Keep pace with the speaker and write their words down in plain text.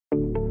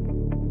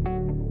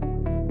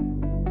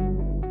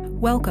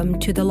Welcome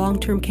to the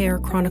Long-Term Care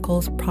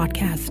Chronicles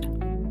podcast.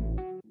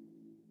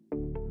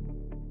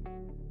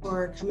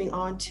 For coming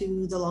on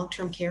to the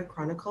Long-Term Care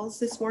Chronicles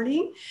this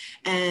morning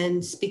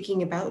and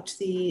speaking about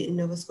the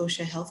Nova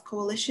Scotia Health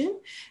Coalition.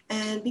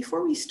 And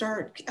before we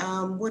start,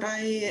 I'll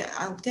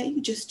get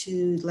you just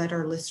to let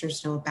our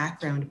listeners know a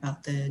background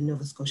about the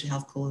Nova Scotia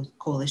Health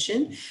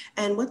Coalition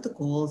and what the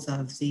goals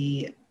of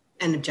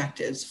and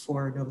objectives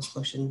for Nova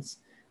Scotians.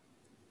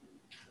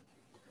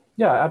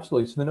 Yeah,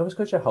 absolutely. So the Nova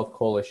Scotia Health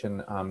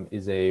Coalition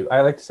is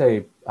I like to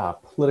say,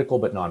 political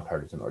but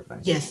nonpartisan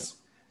organization. Yes.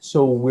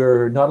 So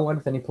we're not aligned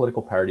with any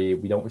political party.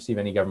 We don't receive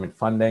any government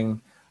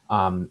funding,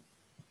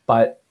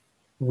 but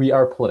we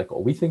are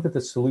political. We think that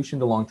the solution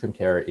to long-term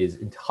care is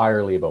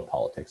entirely about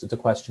politics. It's a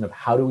question of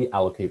how do we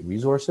allocate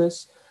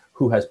resources,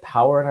 who has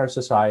power in our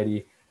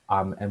society,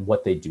 and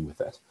what they do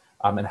with it.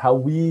 And how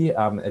we,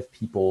 as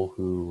people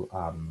who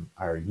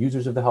are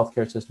users of the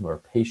healthcare system, who are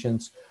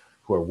patients,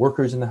 who are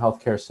workers in the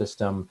healthcare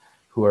system,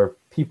 who are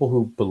people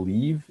who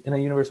believe in a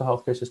universal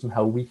healthcare system,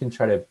 how we can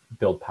try to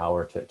build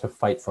power to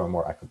fight for a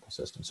more equitable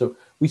system. So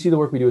we see the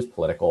work we do as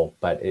political,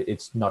 but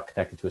it's not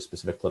connected to a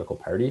specific political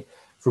party.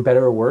 For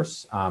better or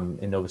worse,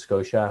 in Nova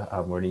Scotia,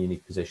 we're in a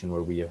unique position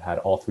where we have had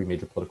all three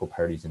major political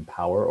parties in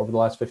power over the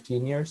last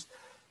 15 years,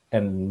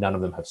 and none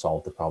of them have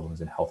solved the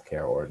problems in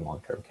healthcare or in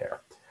long-term care.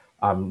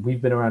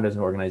 We've been around as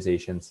an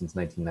organization since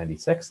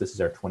 1996. This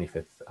is our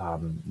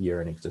 25th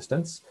year in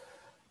existence.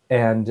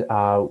 And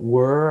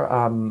we're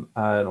an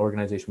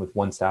organization with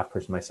one staff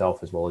person,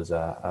 myself, as well as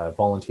a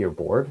volunteer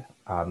board.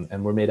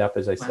 And we're made up,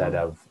 as I said,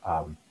 of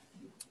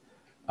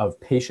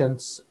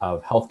patients,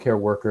 of healthcare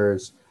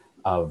workers,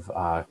 of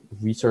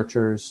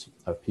researchers,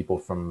 of people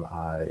from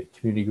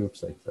community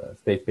groups like the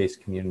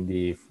faith-based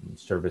community, from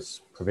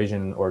service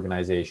provision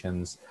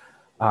organizations.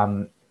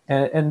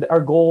 And our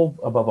goal,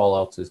 above all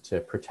else, is to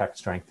protect,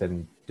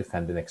 strengthen,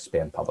 defend, and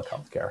expand public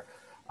healthcare.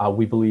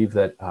 We believe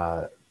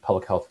that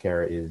public health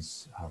care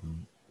is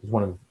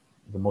one of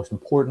the most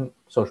important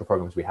social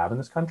programs we have in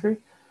this country.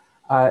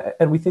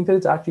 And we think that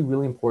it's actually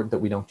really important that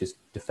we don't just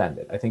defend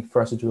it. I think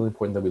for us, it's really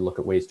important that we look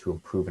at ways to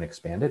improve and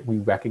expand it. We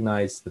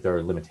recognize that there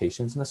are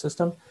limitations in the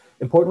system.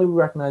 Importantly, we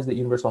recognize that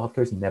universal healthcare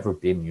has never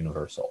been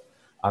universal.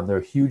 There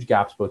are huge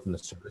gaps both in the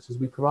services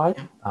we provide.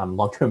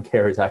 Long-term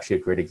care is actually a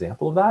great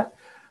example of that.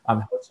 How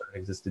it sort of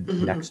existed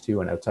next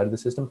to and outside of the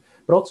system.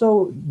 But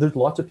also, there's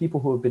lots of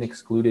people who have been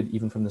excluded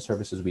even from the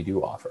services we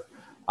do offer.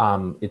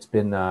 It's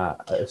been a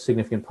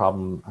significant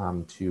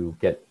problem to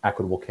get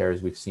equitable care,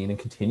 as we've seen, and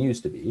continues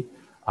to be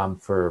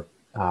for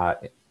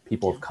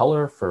people of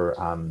color, for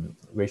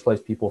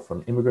racialized people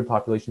from immigrant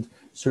populations,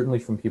 certainly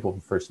from people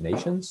from First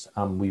Nations.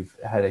 We've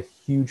had a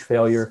huge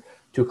failure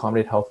to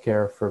accommodate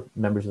healthcare for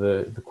members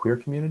of the queer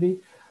community,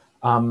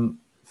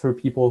 for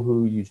people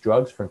who use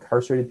drugs, for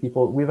incarcerated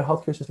people. We have a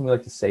healthcare system we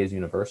like to say is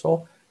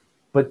universal.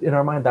 But in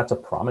our mind, that's a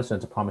promise, and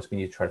it's a promise we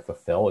need to try to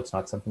fulfill. It's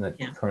not something that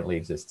currently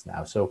exists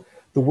now. So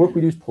the work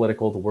we do is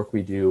political. The work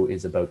we do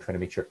is about trying to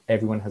make sure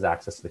everyone has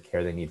access to the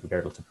care they need,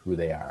 regardless of who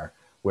they are,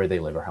 where they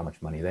live, or how much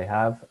money they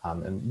have.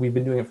 And we've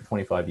been doing it for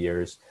 25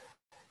 years.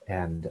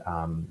 And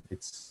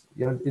it's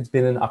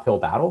been an uphill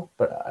battle,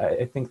 but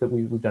I think that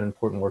we've done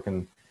important work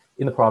in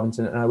the province.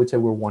 And I would say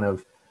we're one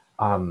of,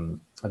 I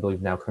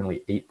believe now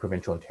currently 8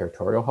 provincial and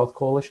territorial health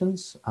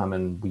coalitions.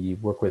 And we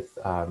work with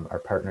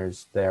our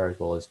partners there, as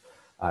well as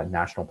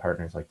national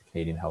partners like the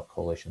Canadian Health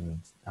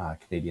Coalition,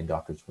 Canadian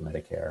Doctors for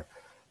Medicare,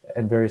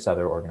 and various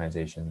other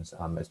organizations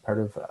as part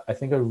of, I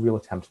think, a real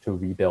attempt to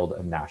rebuild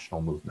a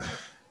national movement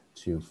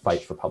to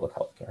fight for public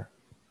health care.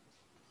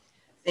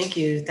 Thank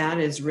you. That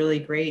is really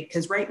great,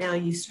 because right now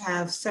you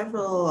have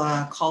several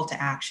call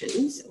to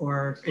actions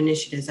or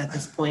initiatives at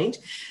this point.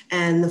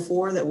 And the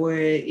 4 that were,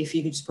 if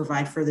you could just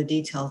provide further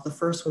details, the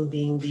first one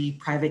being the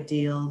private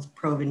deals,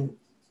 proven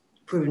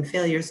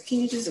failures. Can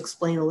you just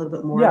explain a little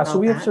bit more about that? Yeah, so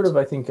we have sort of,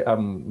 I think,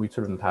 we sort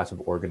of in the past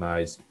have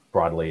organized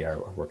broadly our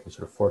work in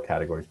sort of 4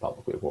 categories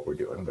publicly of what we're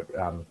doing, but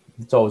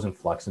it's always in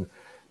flux. And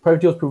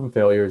private deals, proven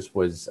failures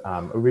was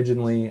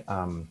originally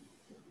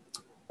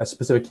a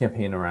specific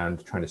campaign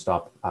around trying to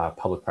stop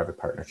public-private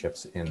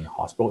partnerships in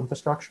hospital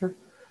infrastructure.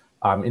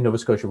 In Nova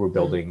Scotia, we're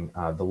building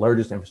the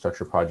largest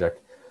infrastructure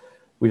project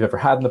we've ever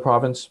had in the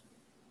province,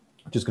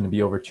 which is going to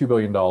be over $2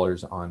 billion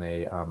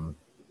on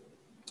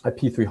a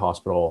P3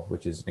 hospital,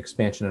 which is an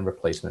expansion and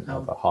replacement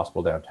of a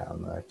hospital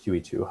downtown, the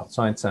QE2 Health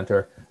Science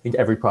Center. I think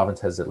every province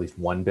has at least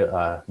one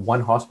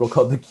hospital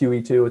called the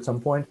QE2 at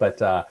some point, but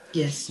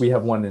yes, we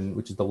have one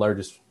which is the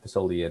largest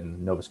facility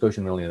in Nova Scotia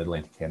and really in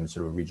Atlantic Canada,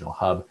 sort of a regional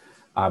hub.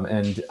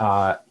 And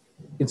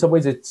in some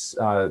ways, it's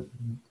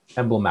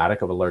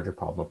emblematic of a larger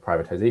problem of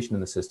privatization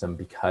in the system,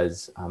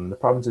 because the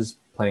province is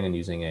planning on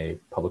using a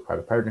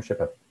public-private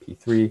partnership, a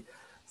P3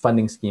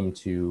 funding scheme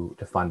to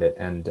fund it.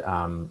 And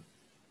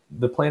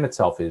the plan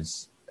itself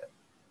is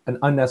an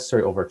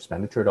unnecessary over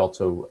expenditure. It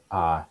also,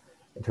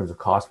 in terms of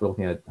cost, we're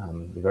looking at,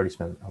 we've already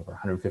spent over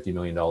 $150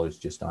 million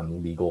just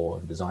on legal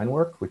and design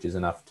work, which is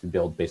enough to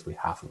build basically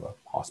half of a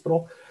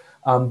hospital.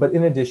 But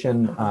in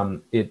addition,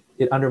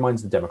 it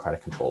undermines the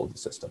democratic control of the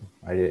system,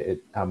 right?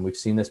 We've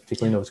seen this,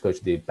 particularly in Nova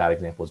Scotia. The bad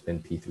example has been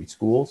P3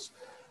 schools.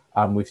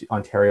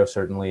 Ontario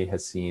certainly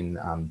has seen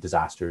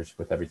disasters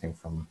with everything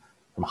from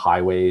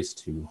highways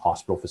to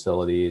hospital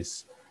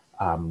facilities.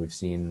 We've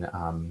seen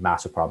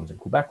massive problems in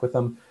Quebec with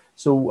them.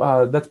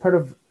 So that's part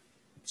of,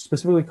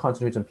 specifically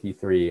concentrates on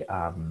P3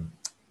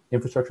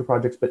 infrastructure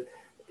projects, but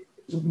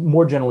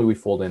more generally, we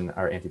fold in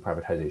our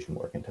anti-privatization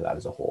work into that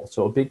as a whole.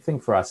 So a big thing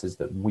for us is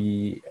that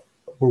we're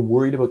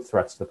worried about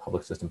threats to the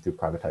public system through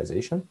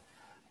privatization.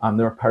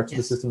 There are parts of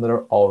the system that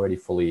are already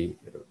fully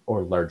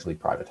or largely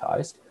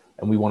privatized,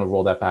 and we want to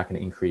roll that back and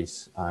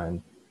increase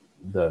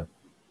the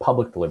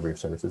public delivery of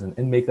services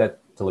and make that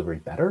delivery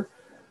better.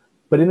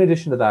 But in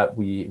addition to that,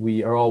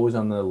 we are always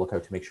on the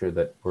lookout to make sure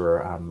that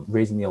we're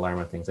raising the alarm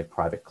on things like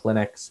private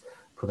clinics,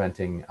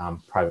 preventing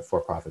private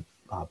for-profit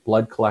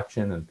blood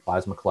collection and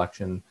plasma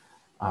collection,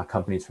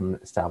 companies from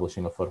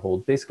establishing a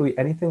foothold. Basically,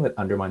 anything that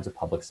undermines the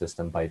public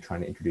system by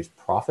trying to introduce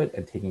profit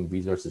and taking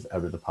resources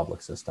out of the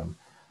public system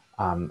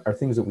are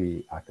things that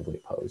we actively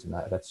oppose, and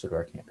that's sort of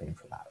our campaign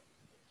for that.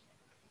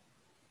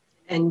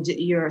 And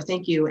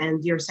thank you.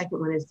 And your second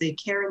one is the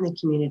care in the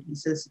community.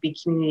 So this would be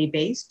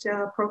community-based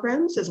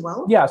programs as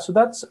well? Yeah, so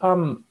that's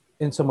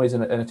in some ways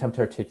an attempt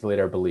to articulate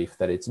our belief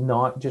that it's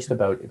not just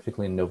about,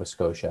 particularly in Nova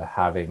Scotia,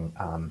 having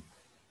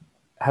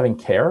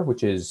care,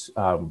 which is,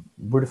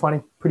 we're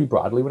defining pretty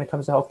broadly when it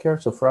comes to healthcare.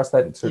 So for us,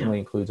 that certainly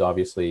includes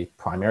obviously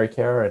primary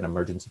care and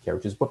emergency care,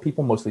 which is what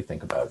people mostly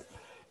think about.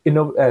 In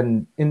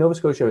Nova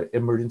Scotia,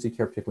 emergency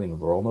care, particularly in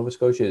rural Nova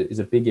Scotia, is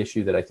a big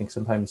issue that I think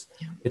sometimes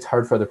it's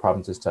hard for other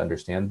provinces to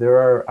understand. There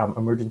are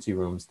emergency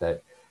rooms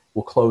that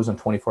will close on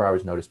 24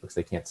 hours notice because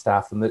they can't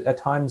staff them. At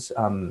times,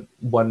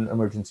 one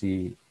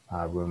emergency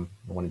room,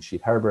 the one in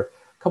Sheep Harbour,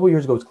 a couple of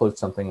years ago, was closed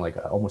something like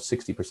almost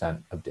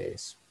 60% of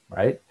days,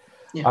 right?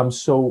 Yeah.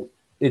 So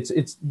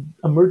it's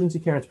emergency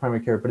care and it's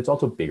primary care, but it's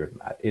also bigger than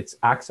that. It's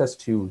access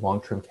to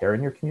long-term care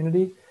in your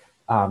community,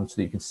 so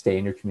that you can stay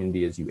in your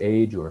community as you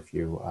age, or if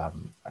you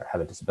have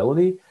a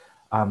disability,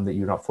 that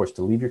you're not forced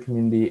to leave your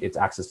community. It's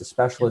access to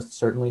specialists,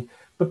 certainly.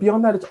 But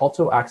beyond that, it's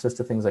also access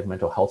to things like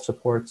mental health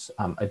supports,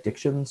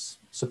 addictions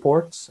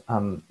supports,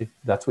 if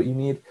that's what you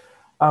need,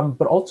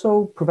 but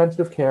also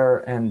preventative care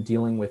and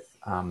dealing with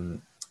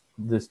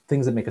the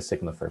things that make us sick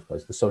in the first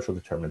place, the social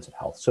determinants of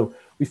health. So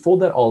we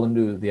fold that all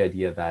into the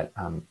idea that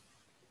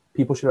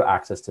people should have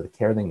access to the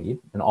care they need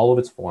in all of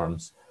its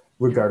forms,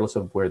 regardless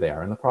of where they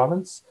are in the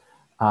province.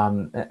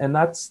 And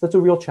that's a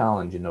real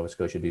challenge in Nova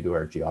Scotia due to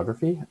our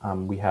geography.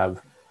 We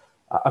have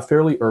a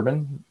fairly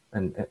urban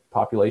and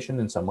population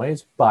in some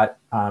ways, but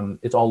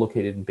it's all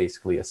located in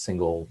basically a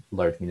single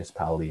large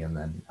municipality and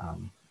then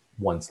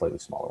one slightly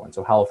smaller one.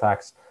 So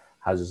Halifax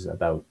houses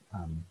about,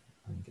 I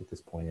think at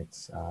this point,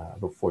 it's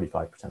about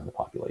 45% of the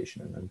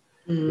population.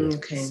 And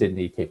then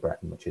Sydney, Cape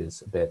Breton, which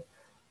is a bit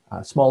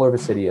smaller of a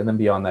city. And then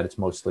beyond that, it's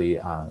mostly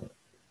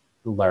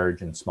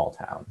large and small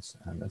towns.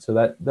 And so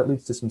that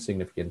leads to some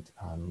significant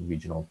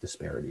regional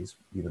disparities,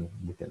 even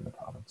within the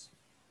province.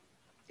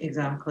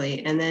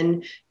 Exactly. And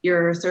then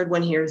your third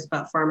one here is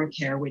about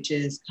pharmacare, which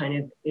is kind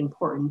of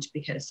important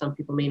because some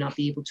people may not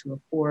be able to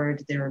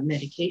afford their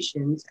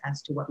medications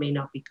as to what may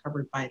not be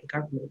covered by the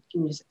government.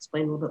 Can you just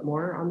explain a little bit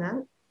more on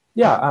that?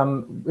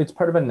 Yeah, it's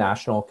part of a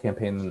national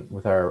campaign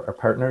with our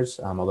partners,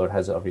 although it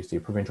has obviously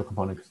a provincial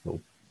component because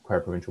it'll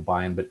require provincial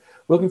buy-in, but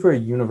we're looking for a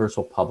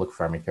universal public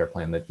pharmacare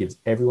plan that gives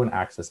everyone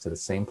access to the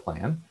same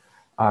plan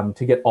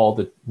to get all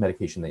the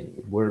medication they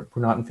need. We're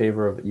not in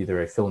favor of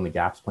either a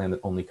fill-in-the-gaps plan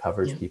that only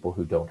covers people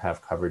who don't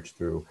have coverage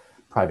through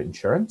private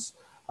insurance.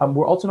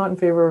 We're also not in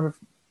favor of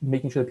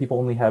making sure that people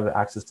only have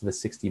access to the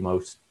 60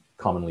 most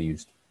commonly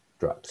used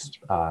drugs.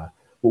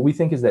 What we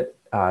think is that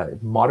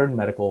modern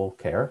medical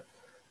care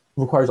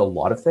requires a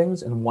lot of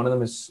things, and one of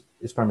them is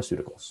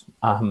pharmaceuticals,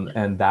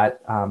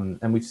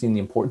 and we've seen the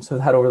importance of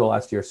that over the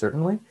last year,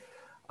 certainly.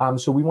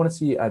 So we want to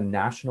see a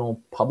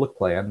national public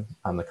plan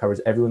that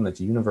covers everyone,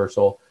 that's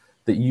universal,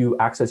 that you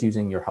access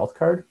using your health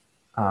card,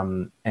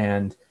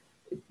 and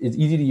it's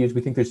easy to use.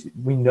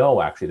 We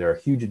know actually there are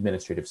huge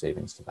administrative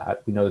savings to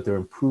that. We know that there are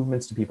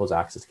improvements to people's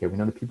access to care. We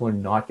know that people are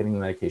not getting the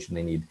medication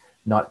they need,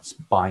 not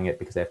buying it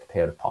because they have to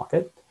pay out of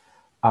pocket.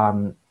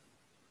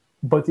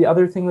 But the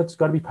other thing that's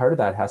got to be part of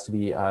that has to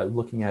be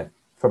looking at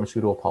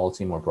pharmaceutical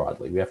policy more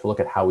broadly. We have to look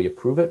at how we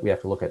approve it. We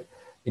have to look at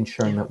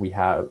ensuring that we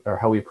have, or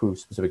how we approve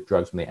specific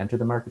drugs when they enter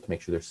the market to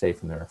make sure they're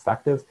safe and they're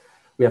effective.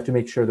 We have to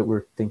make sure that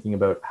we're thinking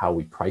about how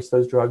we price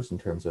those drugs in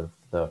terms of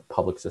the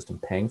public system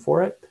paying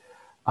for it.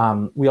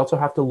 We also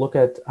have to look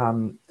at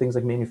things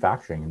like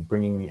manufacturing and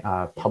bringing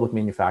public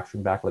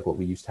manufacturing back, like what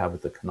we used to have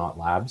with the Connaught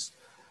Labs,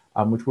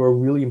 which were a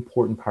really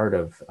important part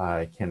of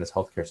Canada's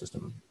healthcare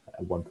system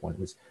at one point,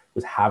 was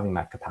having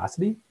that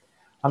capacity.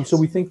 So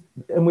we think,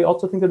 and we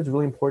also think that it's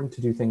really important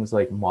to do things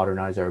like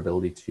modernize our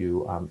ability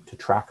to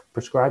track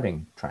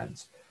prescribing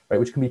trends, right,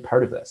 which can be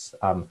part of this.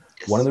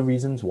 One of the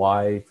reasons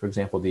why, for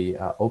example, the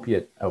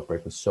opiate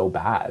outbreak was so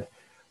bad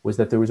was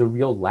that there was a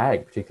real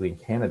lag, particularly in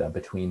Canada,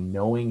 between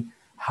knowing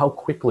how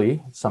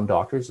quickly some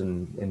doctors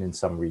and in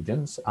some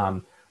regions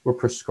were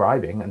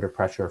prescribing under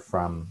pressure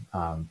from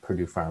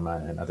Purdue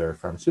Pharma and other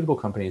pharmaceutical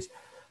companies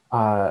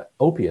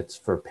opiates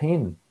for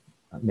pain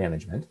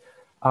management,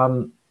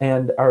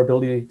 and our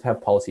ability to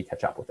have policy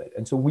catch up with it.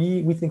 And so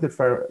we think that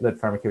that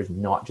pharmacare is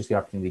not just the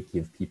opportunity to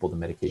give people the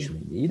medication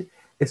they need;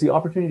 it's the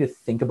opportunity to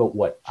think about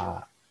what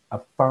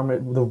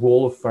the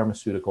role of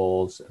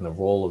pharmaceuticals and the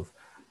role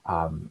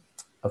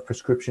of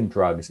prescription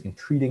drugs in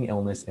treating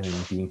illness and in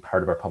being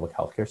part of our public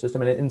healthcare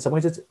system. And in some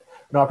ways, it's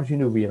an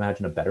opportunity to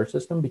reimagine a better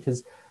system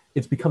because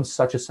it's become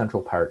such a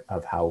central part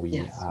of how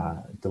we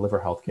deliver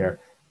healthcare,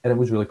 and it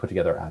was really put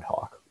together ad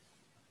hoc.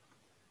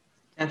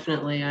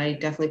 Definitely. I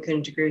definitely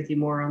couldn't agree with you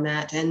more on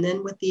that. And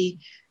then with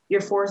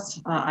your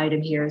fourth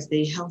item here is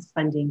the health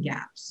funding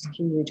gaps.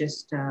 Can you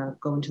just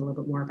go into a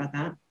little bit more about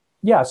that?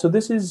 Yeah, so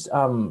this is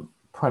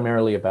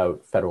primarily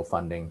about federal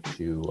funding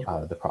to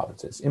the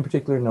provinces, in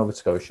particular Nova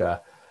Scotia.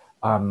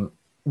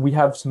 We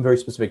have some very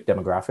specific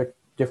demographic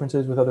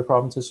differences with other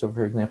provinces. So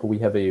for example, we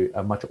have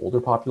a much older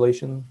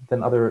population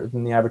than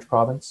the average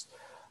province.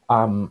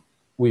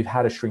 We've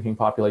had a shrinking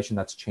population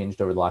that's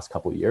changed over the last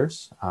couple of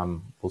years.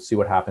 We'll see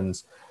what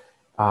happens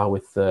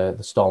with the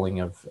stalling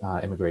of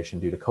immigration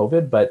due to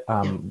COVID, but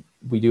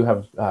we do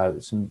have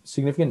some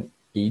significant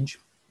age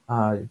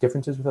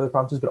differences with other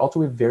provinces, but also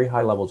we have very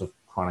high levels of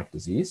chronic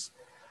disease.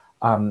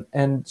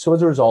 And so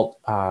as a result,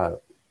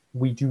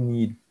 we do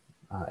need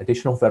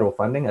additional federal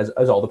funding, as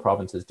all the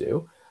provinces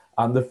do.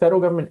 The federal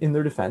government, in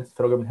their defense, the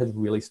federal government has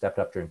really stepped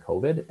up during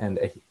COVID. And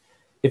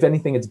if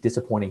anything, it's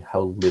disappointing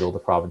how little the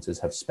provinces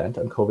have spent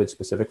on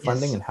COVID-specific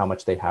funding and how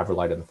much they have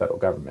relied on the federal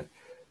government.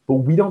 But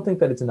we don't think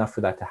that it's enough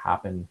for that to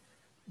happen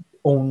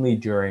only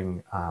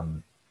during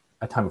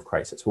a time of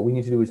crisis. What we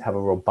need to do is have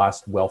a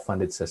robust,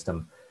 well-funded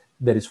system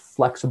that is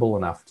flexible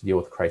enough to deal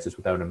with crisis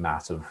without a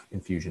massive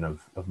infusion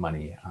of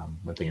money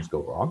when things go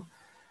wrong.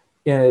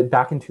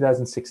 Back in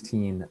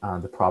 2016,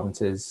 the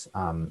provinces,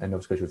 and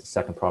Nova Scotia was the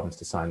second province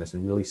to sign this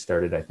and really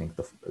started, I think,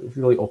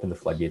 really opened the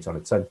floodgates on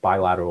it, signed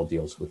bilateral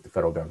deals with the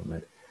federal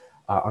government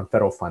on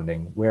federal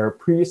funding, where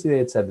previously they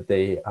had said that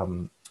they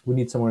would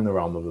need somewhere in the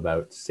realm of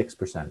about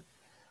 6%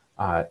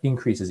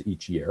 increases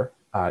each year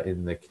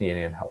in the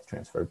Canadian health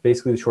transfer.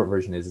 Basically, the short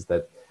version is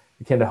that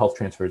the Canada Health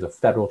Transfer is a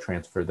federal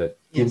transfer that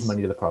gives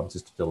money to the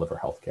provinces to deliver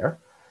healthcare.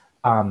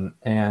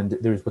 And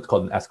there's what's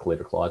called an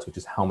escalator clause, which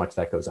is how much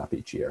that goes up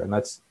each year. And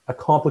that's a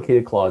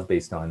complicated clause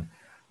based on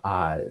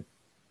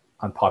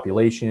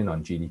population,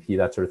 on GDP,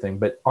 that sort of thing.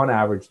 But on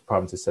average, the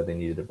provinces said they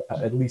needed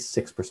at least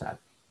 6%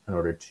 in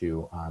order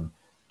to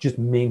just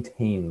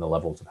maintain the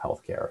levels of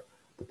healthcare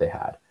that they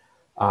had.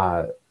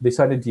 They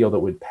signed a deal that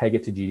would peg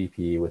it to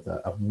GDP with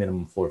a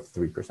minimum floor of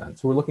 3%.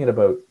 So we're looking at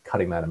about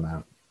cutting that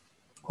amount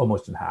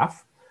almost in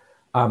half.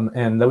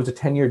 And that was a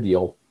 10-year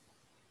deal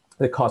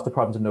that cost the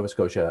province of Nova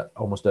Scotia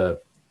almost $1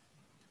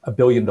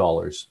 billion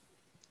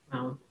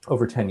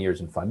over 10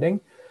 years in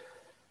funding.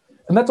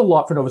 And that's a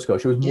lot for Nova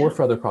Scotia. It was more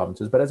for other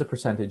provinces, but as a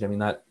percentage, I mean,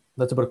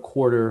 that's about a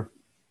quarter.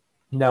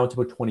 Now it's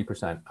about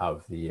 20%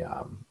 of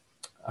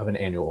an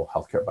annual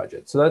healthcare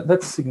budget. So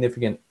that's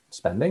significant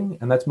spending,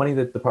 and that's money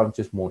that the province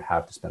just won't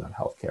have to spend on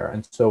healthcare.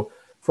 And so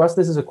for us,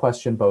 this is a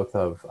question both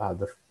of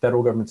the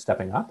federal government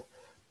stepping up,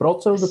 but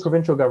also the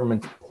provincial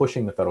government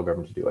pushing the federal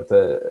government to do it.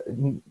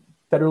 The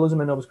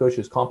federalism in Nova Scotia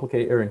is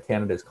complicated, or in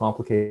Canada is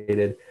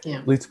complicated,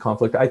 leads to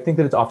conflict. I think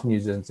that it's often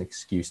used as an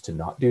excuse to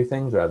not do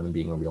things rather than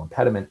being a real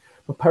impediment.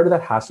 But part of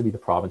that has to be the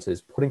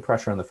provinces putting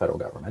pressure on the federal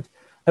government.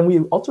 And we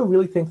also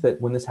really think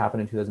that when this happened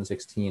in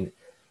 2016,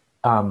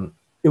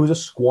 it was a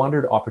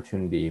squandered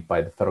opportunity by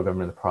the federal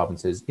government and the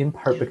provinces, in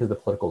part because of the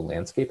political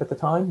landscape at the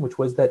time, which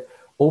was that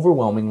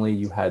overwhelmingly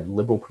you had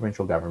liberal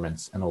provincial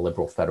governments and a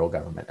liberal federal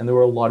government. And there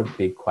were a lot of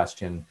big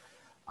question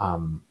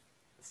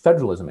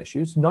federalism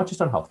issues, not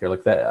just on healthcare,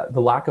 like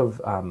the lack of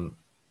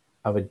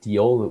a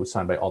deal that was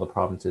signed by all the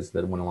provinces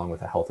that went along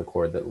with a health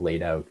accord that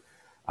laid out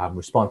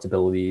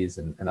responsibilities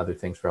and other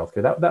things for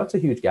healthcare. That was a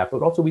huge gap.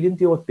 But also we didn't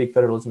deal with big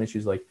federalism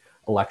issues like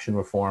election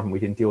reform. We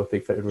didn't deal with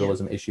big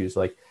federalism issues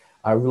like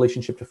our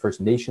relationship to First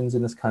Nations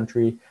in this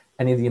country,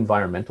 any of the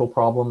environmental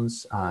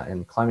problems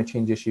and climate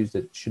change issues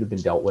that should have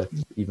been dealt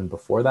with even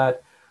before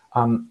that.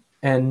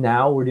 And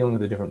now we're dealing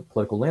with a different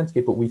political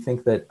landscape, but we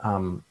think that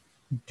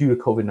due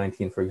to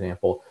COVID-19, for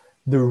example,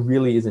 there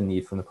really is a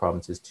need from the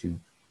provinces to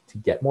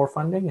get more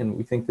funding. And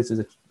we think this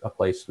is a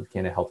place with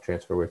Canada Health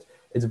Transfer where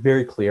it's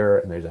very clear,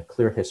 and there's a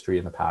clear history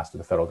in the past of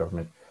the federal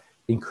government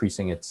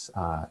increasing its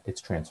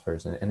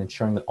transfers and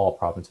ensuring that all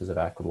provinces have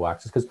equitable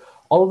access. Because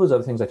all of those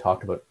other things I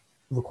talked about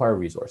require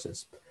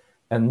resources.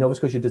 And Nova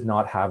Scotia does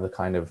not have the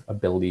kind of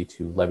ability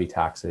to levy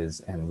taxes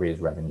and raise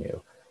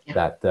revenue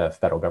that the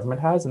federal government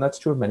has. And that's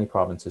true of many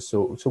provinces.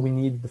 So we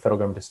need the federal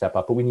government to step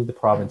up, but we need the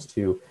province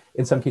to,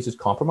 in some cases,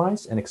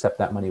 compromise and accept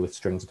that money with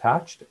strings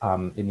attached.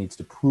 It needs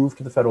to prove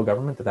to the federal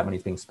government that money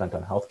is being spent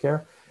on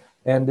healthcare.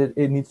 And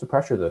it needs to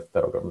pressure the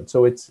federal government.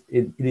 So it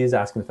is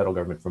asking the federal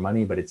government for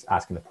money, but it's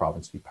asking the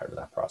province to be part of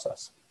that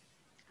process.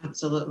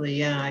 Absolutely.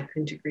 Yeah, I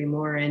couldn't agree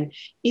more. And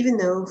even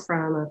though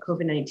from a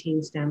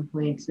COVID-19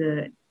 standpoint,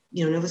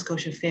 Nova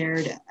Scotia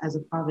fared as a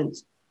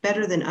province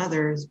better than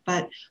others,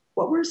 but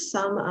what were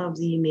some of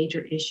the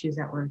major issues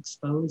that were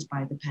exposed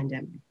by the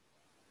pandemic?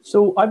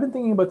 So I've been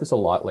thinking about this a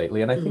lot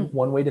lately, and I think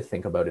one way to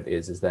think about it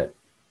is that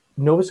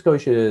Nova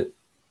Scotia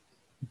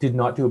did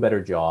not do a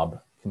better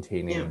job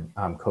containing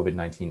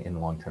COVID-19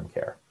 in long-term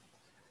care.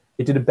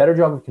 It did a better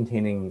job of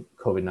containing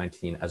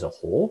COVID-19 as a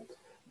whole,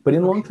 but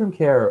in long-term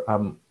care,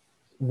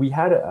 we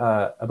had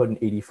about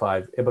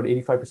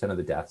 85% of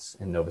the deaths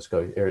in Nova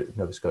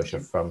Scotia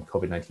from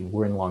COVID-19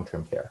 were in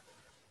long-term care.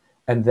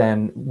 And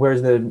then,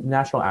 whereas the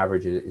national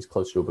average is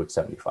close to about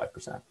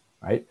 75%,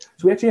 right?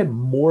 So we actually had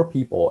more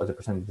people as a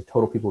percentage of the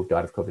total people who've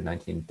died of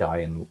COVID-19 die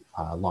in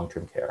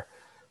long-term care.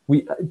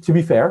 To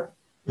be fair,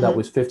 that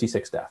was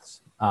 56 deaths.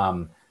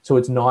 So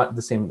it's not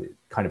the same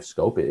kind of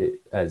scope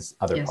as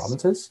other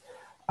provinces.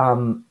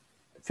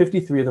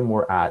 53 of them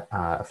were at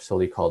a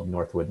facility called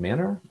Northwood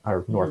Manor,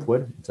 or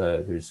Northwood.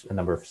 There's a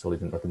number of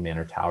facilities in Northwood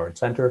Manor, Tower, and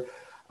Center,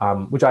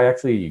 which I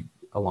actually,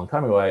 a long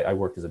time ago, I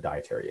worked as a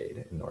dietary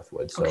aid in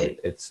Northwood. So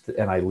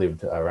and I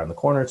lived around the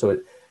corner, so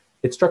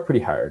it struck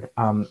pretty hard.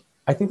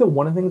 I think that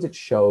one of the things it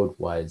showed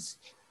was,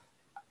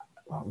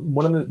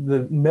 one of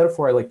the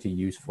metaphor I like to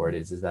use for it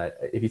is that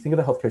if you think of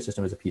the healthcare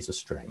system as a piece of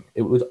string,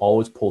 it was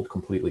always pulled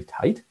completely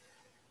tight.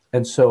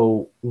 And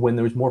so when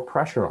there was more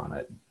pressure on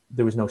it,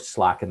 there was no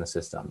slack in the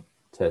system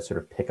to sort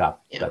of pick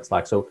up that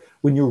slack. So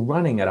when you're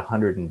running at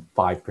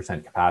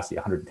 105% capacity,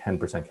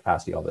 110%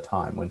 capacity all the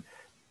time, when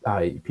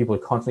people are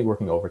constantly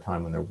working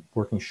overtime, when they're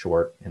working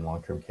short in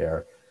long-term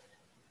care,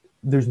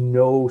 there's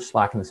no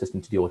slack in the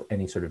system to deal with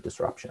any sort of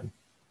disruption.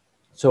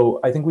 So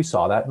I think we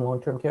saw that in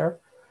long-term care.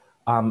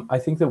 I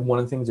think that one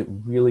of the things it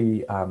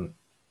really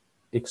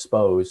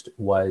exposed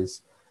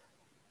was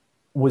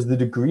the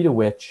degree to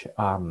which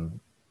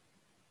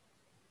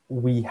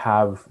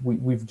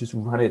we've just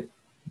run it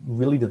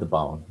really to the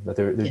bone, that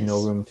there's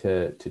no room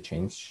to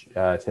change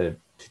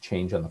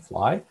on the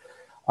fly.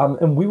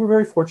 And we were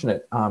very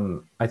fortunate.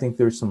 I think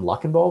there's some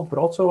luck involved, but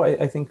also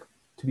I think,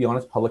 to be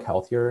honest, public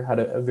health here had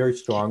a very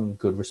strong,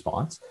 good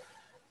response.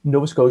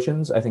 Nova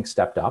Scotians, I think,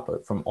 stepped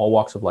up from all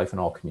walks of life and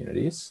all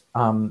communities.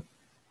 And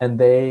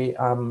they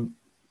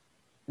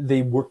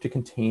worked to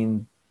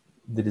contain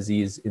the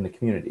disease in the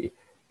community.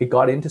 It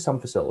got into some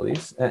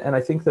facilities. And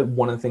I think that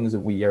one of the things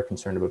that we are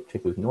concerned about,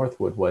 particularly with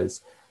Northwood,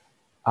 was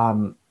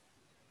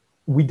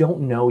we don't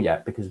know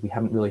yet, because we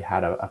haven't really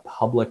had a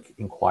public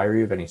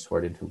inquiry of any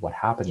sort into what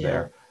happened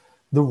there,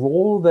 the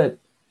role that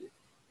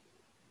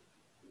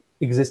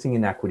existing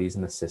inequities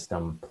in the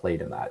system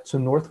played in that. So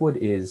Northwood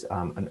is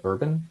an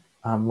urban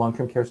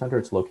long-term care center.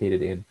 It's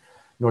located in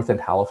North End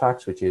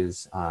Halifax, which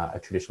is a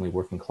traditionally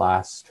working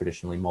class,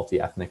 traditionally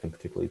multi-ethnic, and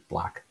particularly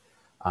Black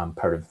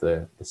part of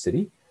the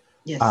city.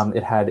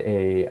 It had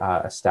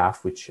a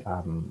staff which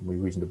we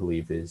reason to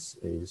believe has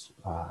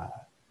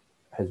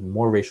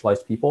more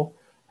racialized people,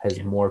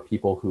 has more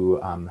people who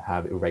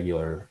have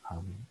irregular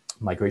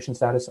migration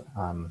status,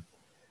 and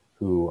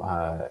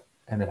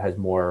it has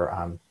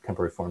more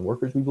temporary foreign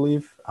workers, we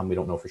believe. We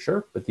don't know for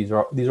sure, but these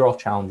are all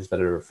challenges that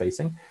it are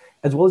facing,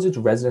 as well as its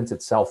residents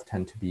itself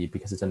tend to be,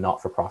 because it's a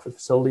not-for-profit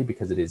facility,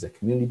 because it is a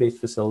community-based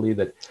facility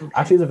that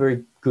actually has a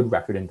very good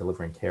record in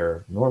delivering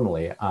care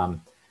normally,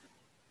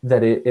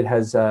 that it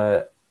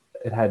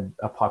had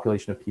a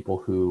population of people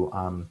who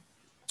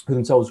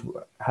themselves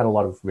had a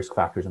lot of risk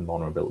factors and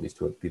vulnerabilities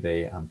to it, be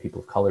they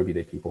people of color, be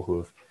they people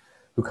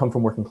who come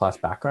from working class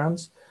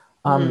backgrounds.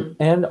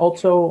 And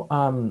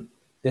also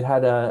it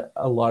had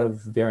a lot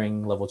of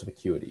varying levels of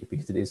acuity,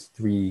 because it is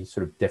 3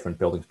 sort of different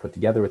buildings put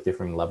together with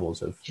differing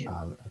levels of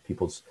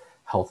people's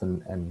health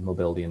and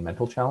mobility and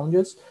mental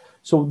challenges.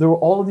 So there were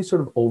all of these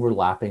sort of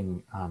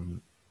overlapping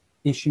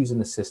issues in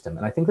the system.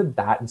 And I think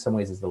that in some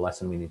ways is the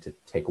lesson we need to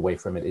take away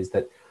from it, is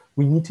that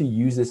we need to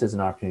use this as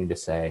an opportunity to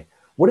say,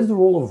 what is the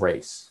role of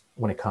race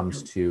when it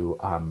comes to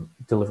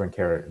delivering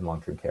care in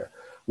long-term care?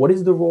 What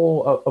is the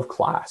role of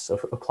class, of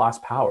class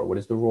power? What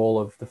is the role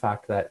of the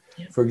fact that,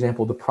 for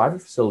example, the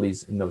private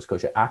facilities in Nova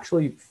Scotia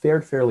actually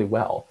fared fairly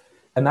well?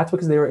 And that's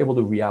because they were able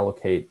to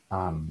reallocate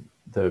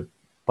the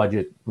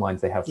budget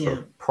lines they have for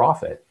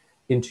profit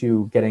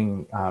into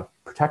getting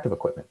protective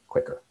equipment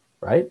quicker,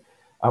 right?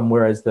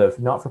 Whereas the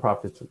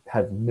not-for-profits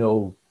have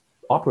no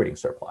operating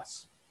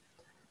surplus.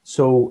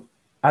 So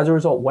as a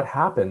result, what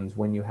happens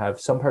when you have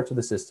some parts of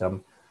the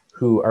system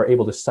who are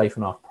able to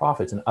siphon off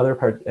profits and other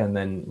parts, and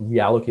then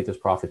reallocate those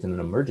profits in an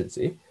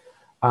emergency,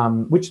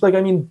 which, like,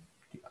 I mean,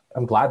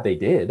 I'm glad they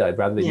did. I'd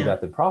rather they do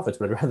that than profits,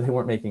 but I'd rather they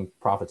weren't making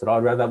profits at all.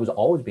 I'd rather that was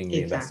always being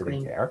reinvested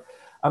in care.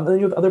 Then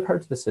you have other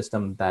parts of the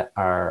system that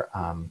are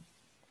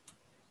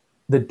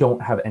that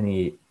don't have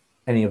any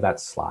of that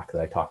slack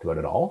that I talked about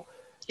at all.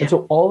 And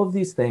so all of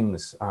these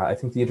things, I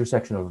think the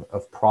intersection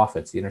of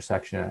profits, the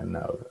intersection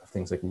of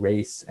things like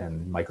race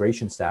and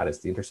migration status,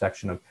 the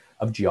intersection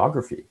of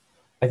geography,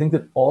 I think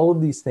that all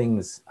of these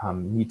things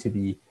need to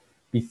be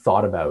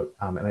thought about.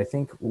 And I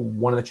think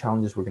one of the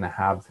challenges we're going to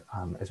have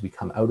as we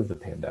come out of the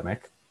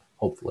pandemic,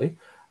 hopefully,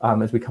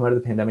 as we come out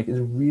of the pandemic, is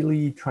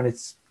really trying to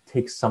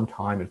take some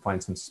time and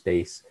find some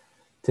space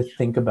to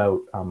think about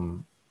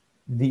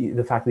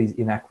the fact that these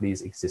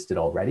inequities existed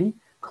already,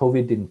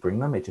 COVID didn't bring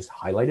them, it just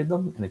highlighted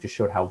them, and it just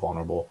showed how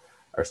vulnerable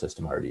our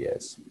system already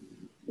is.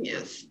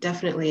 Yes,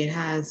 definitely it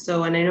has.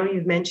 So, and I know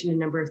you've mentioned a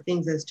number of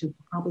things as to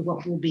probably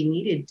what will be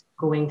needed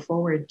going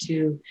forward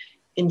to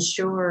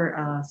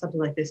ensure something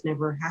like this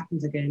never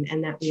happens again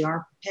and that we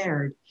are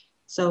prepared.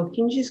 So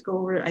can you just go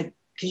over,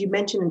 because you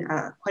mentioned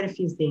quite a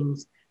few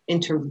things in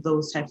terms of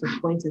those types of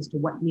points as to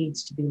what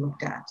needs to be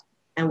looked at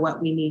and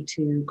what we need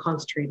to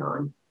concentrate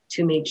on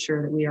to make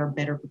sure that we are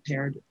better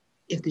prepared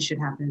if this should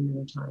happen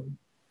another time.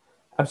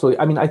 Absolutely.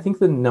 I mean, I think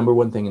the number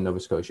one thing in Nova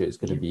Scotia is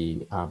going to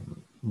be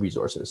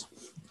resources.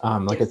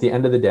 At the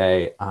end of the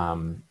day,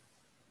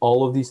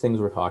 all of these things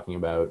we're talking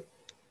about,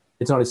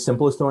 it's not as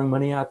simple as throwing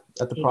money at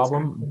the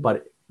problem,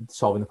 but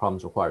solving the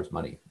problems requires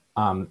money.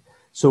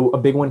 So a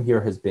big one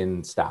here has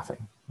been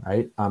staffing,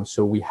 right?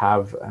 So we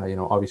have,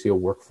 obviously a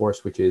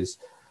workforce which is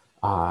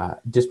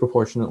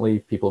disproportionately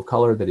people of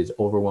color, that is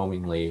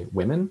overwhelmingly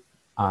women,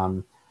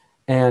 and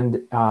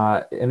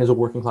is a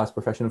working class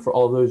profession. And for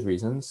all of those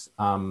reasons,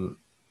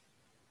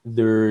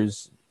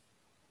 there's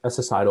a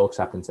societal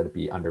acceptance that it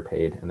be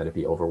underpaid and that it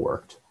be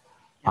overworked.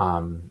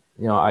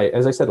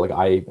 As I said,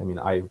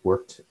 I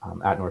worked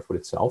at Northwood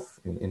itself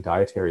in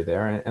dietary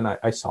there, and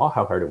I saw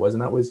how hard it was,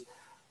 and that was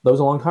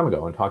a long time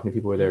ago. And talking to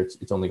people who were there,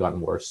 it's only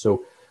gotten worse.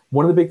 So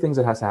one of the big things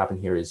that has to happen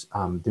here is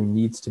there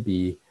needs to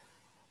be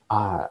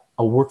a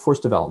workforce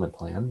development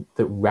plan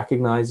that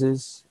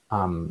recognizes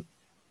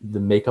the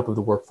makeup of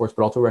the workforce,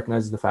 but also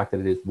recognizes the fact that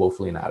it is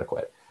woefully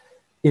inadequate.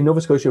 In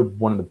Nova Scotia,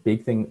 one of the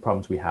big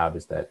problems we have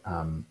is that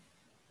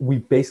we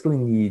basically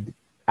need,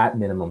 at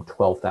minimum,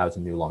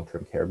 12,000 new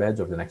long-term care beds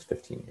over the next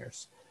 15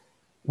 years.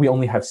 We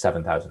only have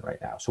 7,000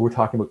 right now. So we're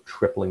talking about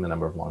tripling the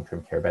number of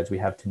long-term care beds we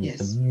have to meet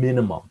the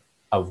minimum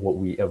of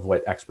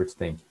what experts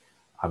think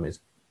is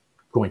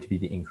going to be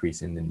the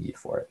increase in the need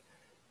for it.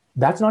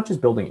 That's not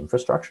just building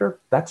infrastructure,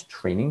 that's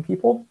training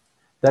people.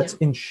 That's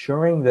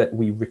ensuring that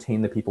we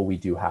retain the people we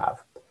do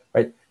have,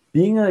 right?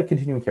 Being a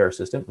continuing care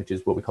assistant, which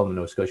is what we call the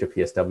Nova Scotia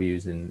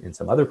PSWs in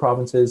some other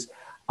provinces,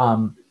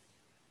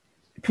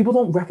 people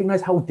don't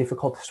recognize how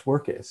difficult this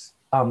work is.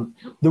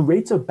 The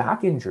rates of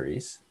back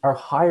injuries are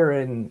higher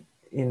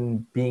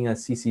in being a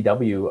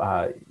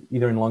CCW,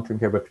 either in long-term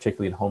care, but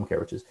particularly in home care,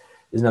 which is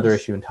another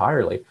issue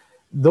entirely.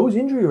 Those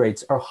injury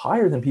rates are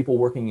higher than people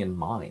working in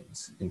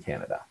mines in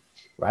Canada,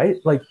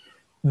 right? Like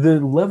the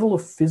level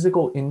of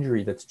physical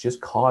injury that's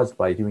just caused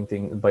by doing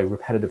things, by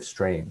repetitive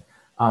strain,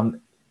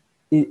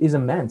 is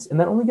immense. And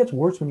that only gets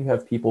worse when you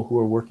have people who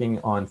are working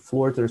on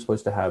floors that are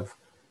supposed to have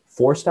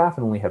 4 staff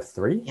and only have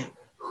 3,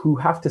 who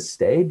have to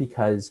stay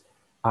because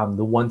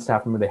the one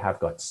staff member they have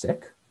got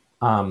sick,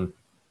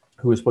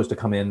 who is supposed to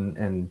come in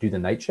and do the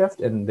night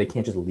shift, and they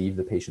can't just leave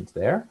the patients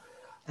there.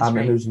 And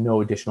there's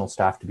no additional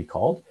staff to be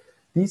called.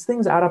 These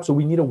things add up. So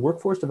we need a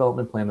workforce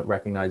development plan that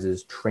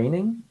recognizes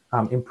training,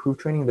 improved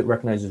training, that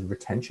recognizes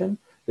retention,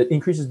 that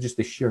increases just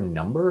the sheer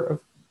number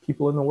of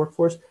people in the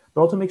workforce,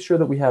 but also make sure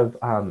that we have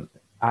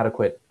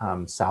adequate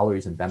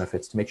salaries and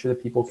benefits to make sure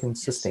that people can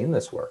sustain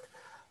this work.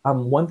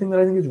 One thing that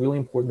I think is really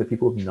important that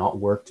people who have not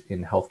worked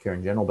in healthcare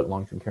in general, but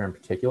long-term care in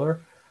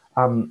particular,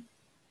 don't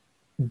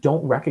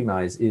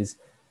recognize is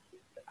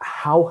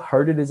how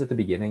hard it is at the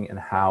beginning and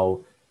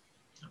how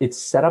it's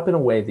set up in a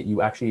way that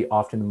you actually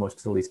often in most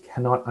facilities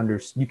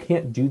you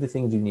can't do the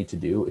things you need to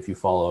do if you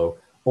follow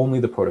only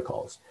the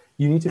protocols.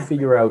 You need to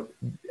figure out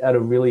at a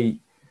really,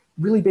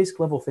 really basic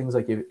level things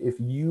like if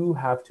you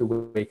have to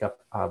wake up,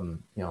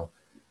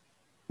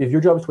 if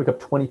your job is to wake up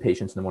 20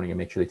 patients in the morning and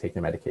make sure they take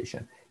their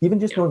medication, even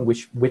just knowing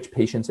which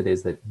patients it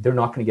is that they're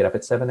not going to get up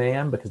at 7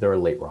 a.m. because they're a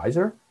late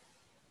riser.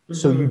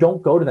 So you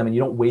don't go to them and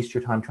you don't waste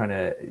your time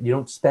you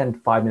don't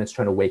spend 5 minutes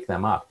trying to wake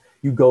them up.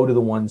 You go to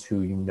the ones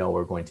who you know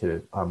are going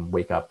to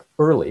wake up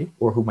early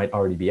or who might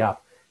already be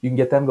up. You can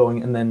get them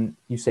going and then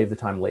you save the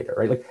time later,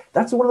 right? Like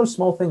that's one of those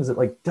small things that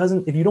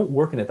if you don't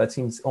work in it, that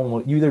seems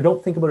almost, you either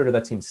don't think about it or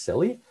that seems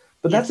silly,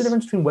 but that's the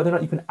difference between whether or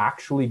not you can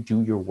actually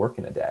do your work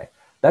in a day.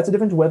 That's the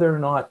difference whether or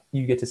not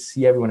you get to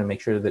see everyone and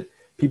make sure that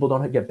people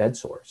don't get bed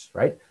sores,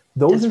 right?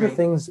 Those are the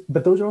things,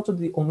 but those are also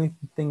the only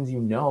things you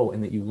know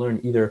and that you learn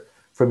either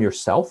from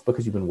yourself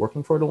because you've been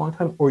working for it a long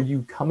time, or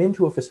you come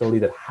into a facility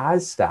that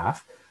has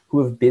staff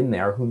who have been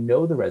there, who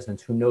know the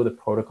residents, who know the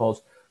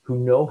protocols, who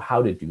know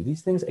how to do these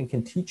things and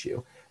can teach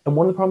you. And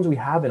one of the problems we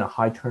have in a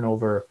high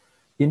turnover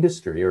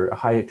industry or a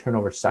high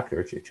turnover sector,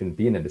 it shouldn't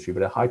be an industry,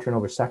 but a high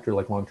turnover sector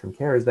like long-term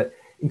care is that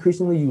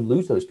increasingly you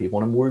lose those people.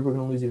 And I'm worried we're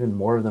going to lose even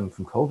more of them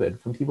from COVID,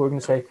 from people who are going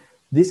to say,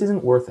 this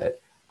isn't worth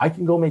it. I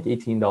can go make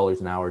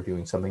 $18 an hour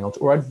doing something else,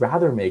 or I'd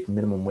rather make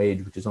minimum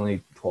wage, which is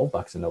only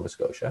 $12 in Nova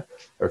Scotia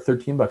or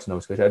 $13 in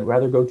Nova Scotia. I'd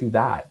rather go do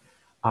that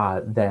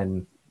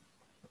than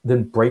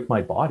break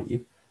my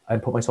body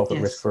and put myself at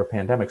risk for a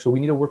pandemic. So we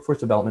need a workforce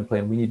development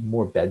plan. We need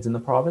more beds in the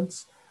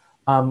province.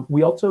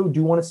 We also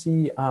do want to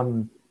see,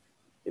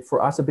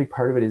 for us, a big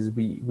part of it is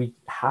we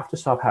have to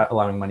stop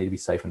allowing money to be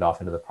siphoned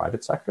off into the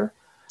private sector.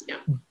 Yeah.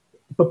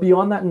 But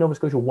beyond that, in Nova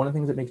Scotia, one of the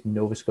things that makes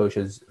Nova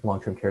Scotia's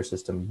long-term care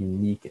system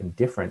unique and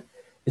different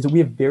is that we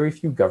have very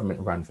few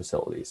government-run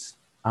facilities.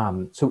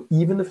 So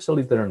even the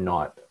facilities that are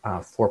not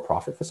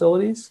for-profit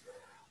facilities,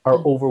 are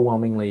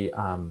overwhelmingly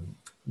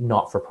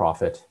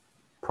not-for-profit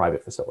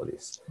private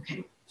facilities.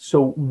 Okay.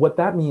 So what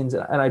that means,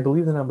 and I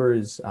believe the number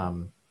is,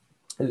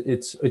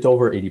 it's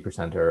over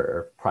 80%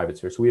 are private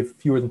here. So we have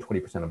fewer than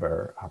 20% of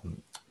our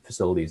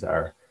facilities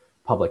are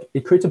public.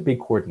 It creates a big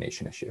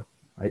coordination issue,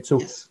 right?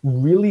 So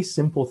really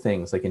simple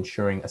things like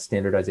ensuring a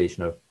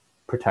standardization of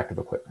protective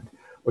equipment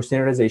or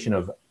standardization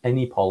of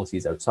any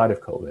policies outside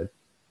of COVID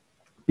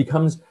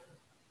becomes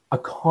a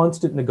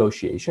constant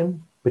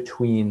negotiation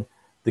between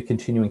the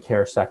continuing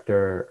care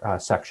sector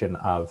section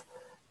of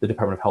the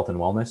Department of Health and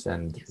Wellness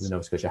and the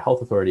Nova Scotia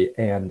Health Authority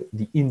and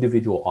the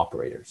individual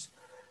operators.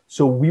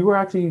 So we were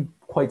actually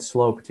quite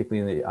slow,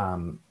 particularly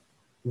in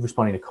the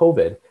responding to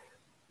COVID,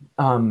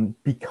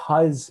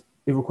 because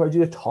it requires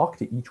you to talk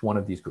to each one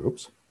of these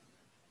groups.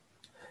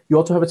 You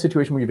also have a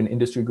situation where you have an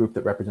industry group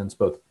that represents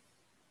both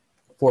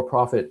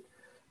for-profit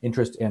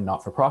interest and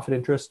not-for-profit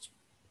interests,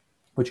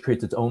 which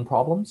creates its own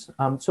problems.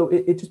 So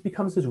it just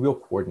becomes this real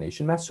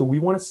coordination mess. So we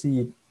want to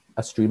see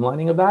a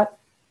streamlining of that.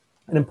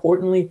 And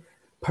importantly,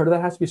 part of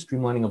that has to be a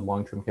streamlining of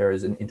long-term care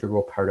as an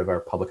integral part of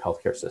our public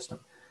healthcare system.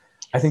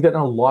 I think that in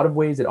a lot of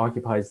ways, it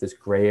occupies this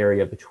gray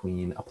area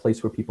between a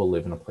place where people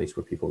live and a place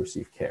where people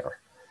receive care.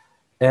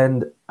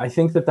 And I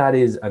think that that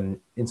is,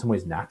 in some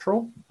ways,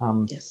 natural.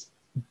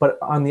 But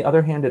on the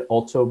other hand, it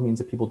also means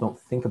that people don't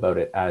think about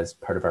it as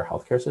part of our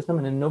healthcare system.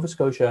 And in Nova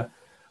Scotia,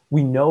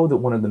 we know that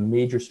one of the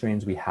major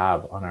strains we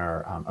have on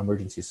our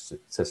emergency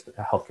system,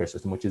 healthcare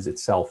system, which is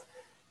itself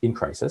in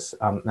crisis,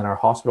 and our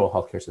hospital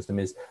healthcare system,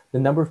 is the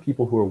number of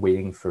people who are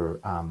waiting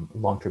for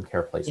long-term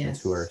care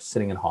placements, who are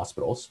sitting in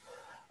hospitals.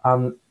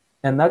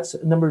 And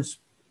that's numbers,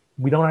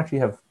 we don't actually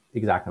have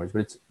exact numbers,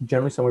 but it's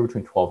generally somewhere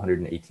between 1,200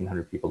 and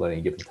 1,800 people at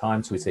any given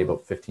time. So we say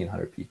about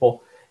 1,500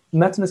 people.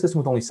 And that's in a system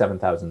with only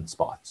 7,000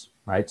 spots,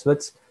 right? So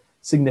that's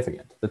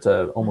significant. That's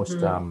almost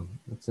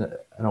it's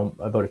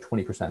about a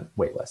 20%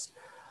 wait list.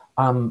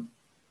 And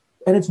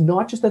it's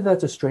not just that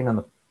that's a strain on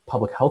the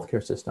public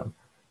healthcare system.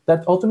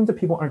 That also means that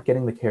people aren't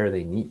getting the care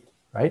they need,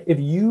 right? If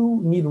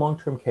you need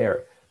long-term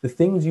care, the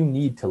things you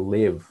need to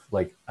live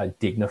like a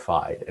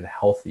dignified and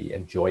healthy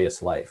and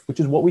joyous life,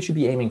 which is what we should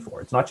be aiming for.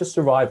 It's not just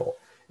survival.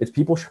 It's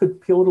people should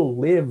be able to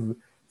live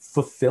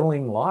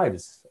fulfilling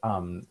lives,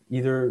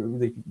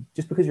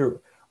 just because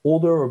you're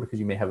older or because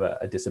you may have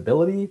a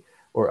disability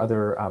or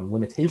other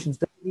limitations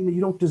doesn't mean that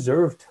you don't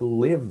deserve to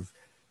live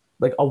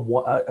like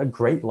a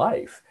great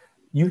life.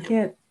 You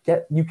can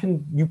get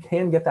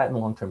that in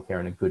long-term care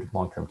in a good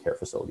long-term care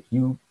facility.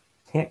 You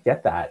can't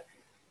get that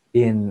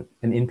in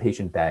an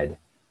inpatient bed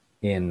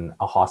in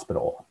a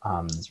hospital.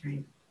 That's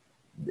right.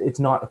 It's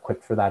not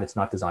equipped for that. It's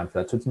not designed for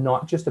that. So it's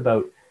not just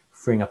about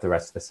freeing up the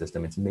rest of the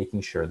system. It's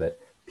making sure that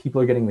people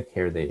are getting the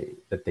care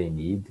that they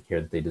need, the care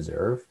that they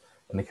deserve,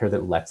 and the care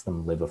that lets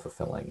them live a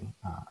fulfilling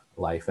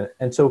life.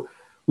 And so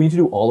we need to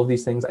do all of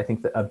these things. I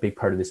think that a big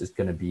part of this is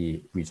going to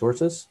be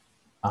resources.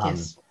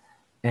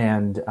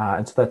 And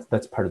so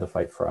that's part of the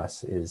fight for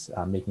us, is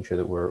making sure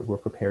that we're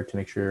prepared to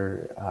make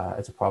sure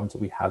as a province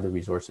that we have the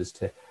resources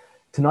to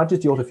not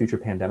just deal with a future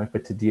pandemic,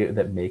 but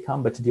that may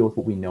come, but to deal with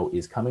what we know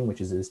is coming,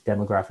 which is this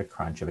demographic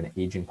crunch of an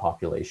aging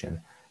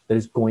population that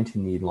is going to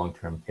need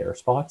long-term care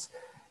spots.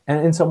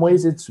 And in some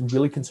ways, it's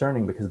really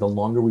concerning because the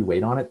longer we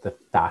wait on it, the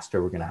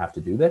faster we're going to have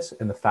to do this.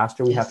 And the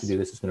faster we have to do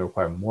this is going to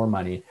require more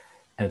money,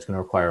 and it's going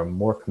to require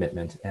more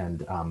commitment.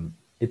 And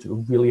it's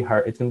really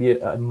hard. It's going to be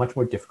a much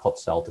more difficult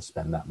sell to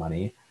spend that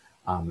money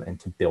and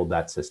to build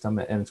that system.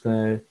 And it's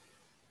going to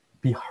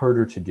be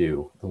harder to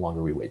do the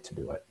longer we wait to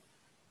do it.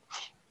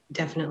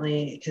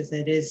 Definitely,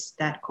 because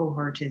that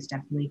cohort is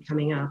definitely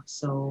coming up.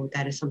 So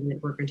that is something that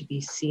we're going to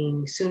be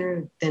seeing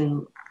sooner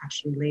than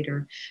actually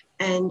later.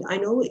 And I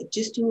know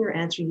just in your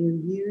answer,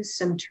 you use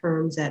some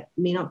terms that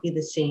may not be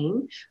the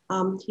same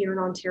here in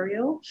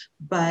Ontario,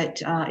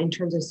 but in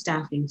terms of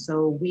staffing.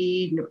 So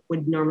we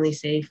would normally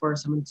say for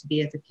someone to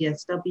be at the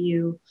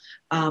PSW,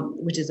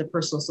 which is a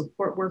personal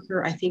support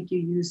worker, I think you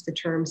use the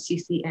term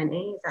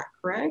CCNA, is that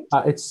correct?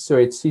 It's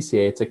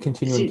CCA, it's a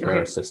continuing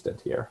care assistant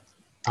here.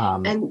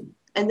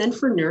 And then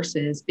for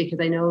nurses, because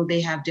I know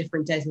they have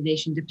different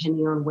designation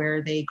depending on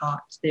where they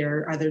got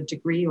their either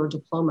degree or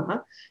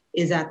diploma.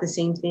 Is that the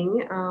same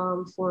thing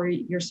for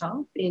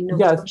yourself in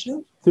Nova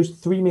Scotia? There's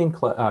three main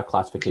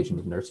classifications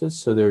of nurses.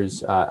 So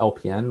there's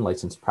LPN,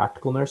 licensed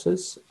practical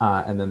nurses,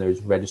 and then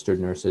there's registered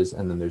nurses,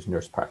 and then there's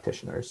nurse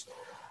practitioners.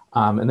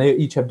 And they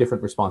each have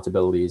different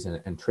responsibilities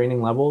and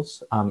training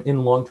levels.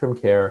 In long-term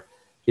care,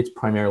 it's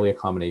primarily a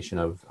combination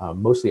of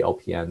mostly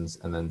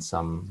LPNs and then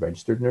some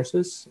registered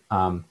nurses.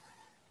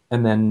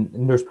 And then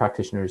nurse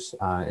practitioners,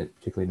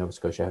 particularly in Nova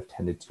Scotia, have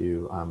tended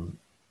to,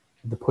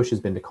 the push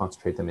has been to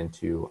concentrate them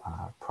into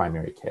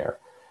primary care.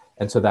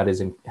 And so that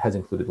has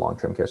included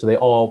long-term care. So they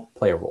all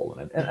play a role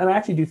in it. And I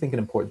actually do think an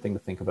important thing to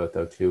think about,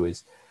 though, too,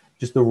 is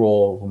just the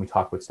role when we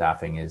talk about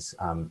staffing is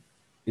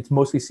it's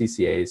mostly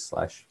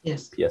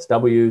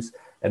CCAs/PSWs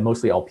and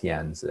mostly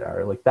LPNs that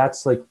are like,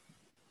 that's like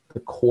the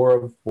core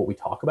of what we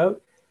talk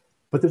about.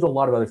 But there's a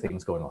lot of other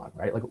things going on,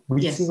 right? Like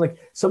we've seen like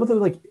some of the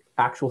like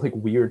actual like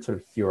weird sort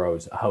of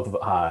heroes of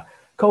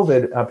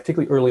COVID,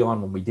 particularly early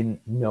on when we didn't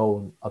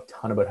know a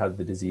ton about how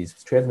the disease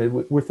was transmitted,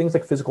 were things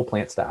like physical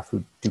plant staff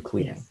who do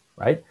cleaning,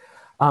 right?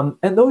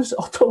 And those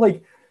also,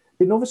 like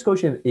in Nova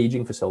Scotia,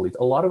 aging facilities,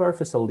 a lot of our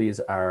facilities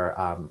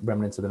are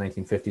remnants of the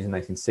 1950s and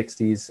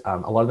 1960s.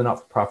 A lot of the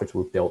not-for-profits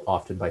were built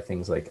often by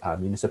things like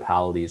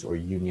municipalities or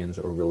unions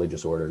or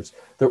religious orders.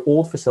 They're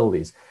old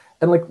facilities.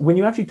 And like when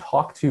you actually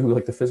talk to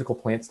like the physical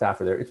plant staff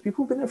are there, it's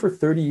people who've been there for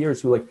 30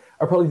 years who like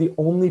are probably the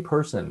only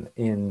person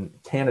in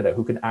Canada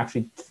who can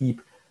actually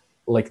keep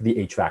like the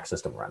HVAC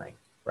system running,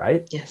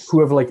 right? Yes.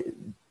 Who have like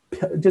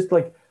just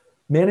like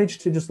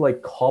managed to just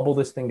like cobble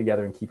this thing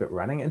together and keep it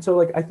running. And so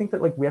like I think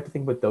that like we have to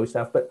think about those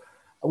staff, but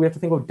we have to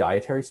think about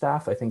dietary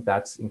staff. I think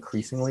that's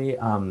increasingly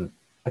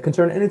a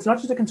concern. And it's not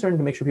just a concern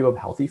to make sure people have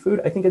healthy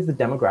food. I think as the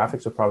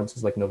demographics of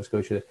provinces like Nova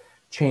Scotia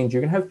change,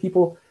 you're gonna have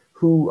people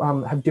who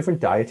have different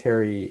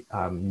dietary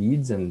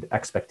needs and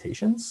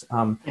expectations.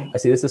 I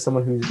say this as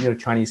someone who's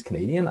Chinese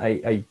Canadian.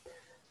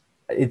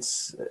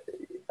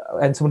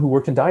 And someone who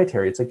worked in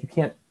dietary. It's like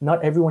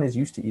not everyone is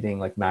used to eating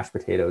like mashed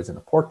potatoes and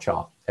a pork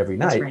chop every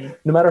night. Right.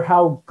 No matter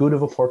how good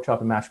of a pork chop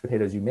and mashed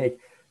potatoes you make,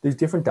 there's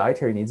different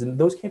dietary needs, and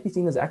those can't be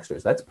seen as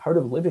extras. That's part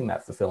of living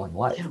that fulfilling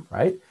life,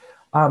 right?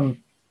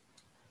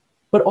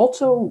 But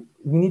also,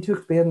 we need to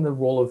expand the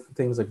role of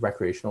things like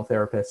recreational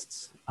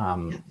therapists,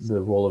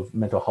 the role of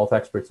mental health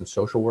experts and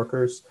social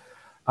workers.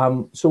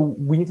 So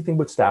we need to think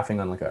about staffing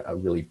on like a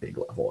really big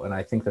level. And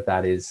I think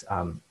that is,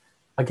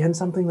 again,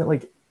 something that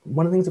like,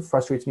 one of the things that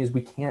frustrates me is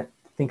we can't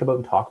think about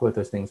and talk about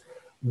those things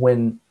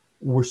when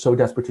we're so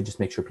desperate to just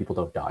make sure people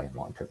don't die in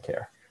long-term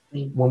care.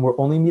 When we're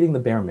only meeting the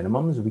bare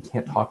minimums, we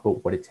can't talk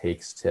about what it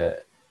takes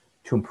to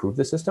improve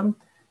the system.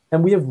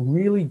 And we have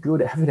really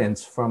good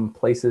evidence from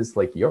places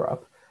like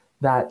Europe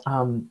that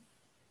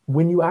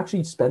when you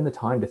actually spend the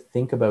time to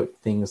think about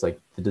things like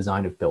the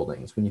design of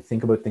buildings, when you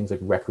think about things like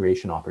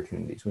recreation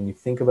opportunities, when you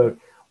think about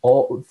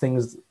all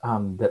things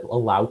that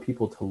allow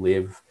people to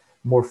live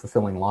more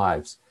fulfilling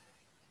lives,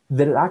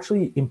 that it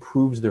actually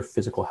improves their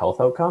physical health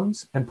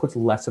outcomes and puts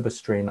less of a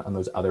strain on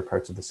those other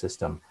parts of the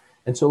system.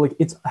 And so like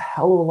it's a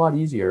heck of a lot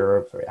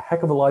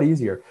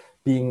easier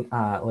being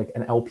like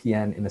an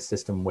LPN in a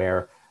system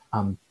where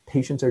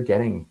patients are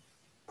getting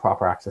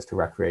proper access to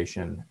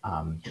recreation,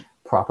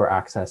 proper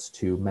access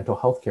to mental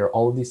health care,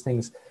 all of these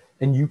things,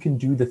 and you can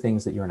do the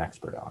things that you're an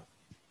expert on.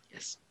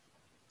 Yes,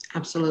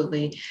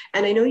 absolutely.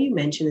 And I know you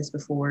mentioned this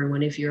before in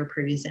one of your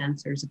previous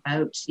answers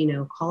about,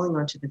 calling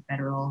onto the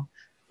federal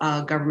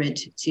government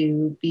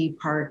to be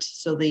part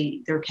so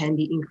there can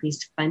be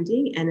increased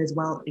funding and as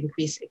well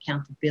increased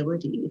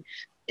accountability.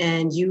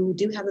 And you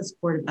do have the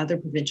support of other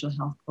provincial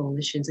health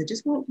coalitions. I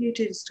just want you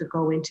to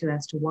go into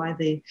as to why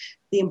the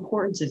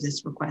importance of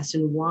this request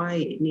and why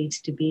it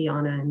needs to be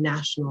on a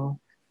national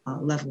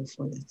level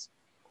for this.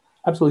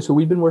 Absolutely. So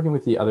we've been working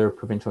with the other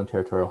provincial and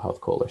territorial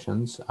health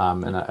coalitions.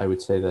 And I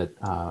would say that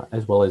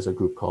as well as a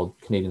group called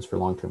Canadians for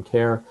Long-Term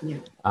Care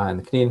and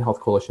the Canadian Health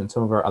Coalition,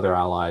 some of our other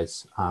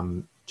allies,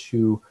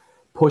 to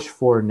push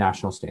for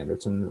national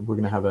standards. And we're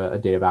going to have a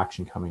day of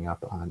action coming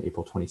up on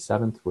April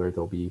 27th, where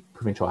there'll be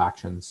provincial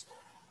actions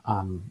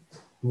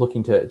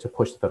looking to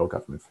push the federal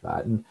government for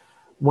that. And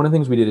one of the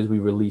things we did is we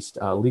released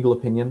a legal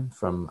opinion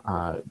from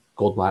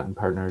Goldblatt and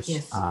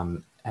Partners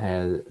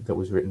that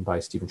was written by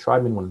Stephen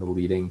Schreibman, one of the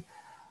leading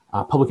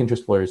public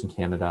interest lawyers in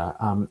Canada,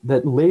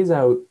 that lays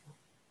out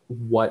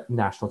what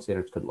national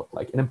standards could look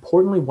like. And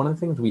importantly, one of the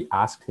things we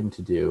asked him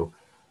to do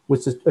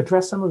was to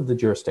address some of the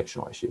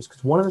jurisdictional issues.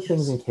 Because one of the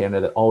things in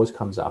Canada that always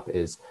comes up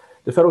is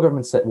the federal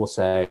government will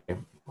say,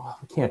 well,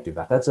 we can't do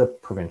that. That's a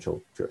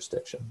provincial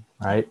jurisdiction,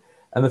 right?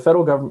 And the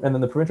federal government, and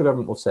then the provincial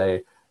government will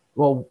say,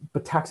 well,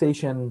 but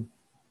taxation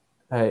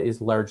is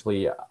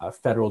largely a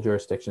federal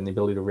jurisdiction. The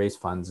ability to raise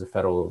funds is a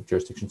federal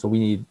jurisdiction. So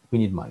we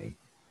need money.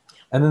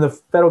 And then the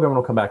federal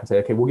government will come back and say,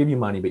 okay, we'll give you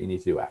money, but you need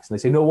to do X. And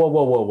they say, no,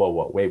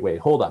 whoa, wait,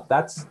 hold up.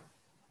 That's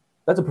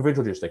a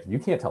provincial jurisdiction. You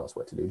can't tell us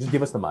what to do. Just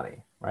give us the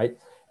money, right?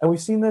 And we've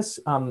seen this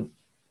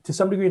to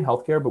some degree in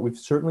healthcare, but we've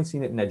certainly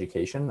seen it in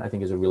education. I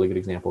think is a really good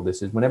example of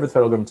this is whenever the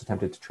federal government's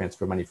attempted to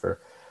transfer money for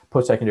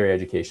post-secondary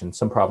education,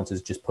 some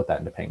provinces just put that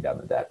into paying down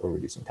the debt or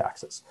reducing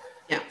taxes.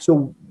 Yeah.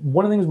 So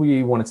one of the things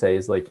we want to say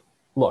is like,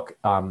 look,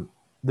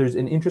 there's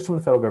an interest from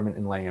the federal government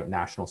in laying out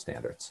national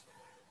standards.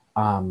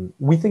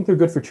 We think they're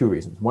good for two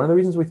reasons. One of the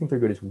reasons we think they're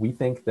good is we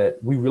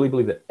really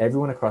believe that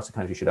everyone across the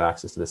country should have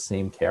access to the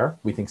same care.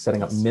 We think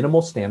setting up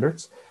minimal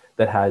standards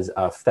that has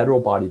a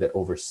federal body that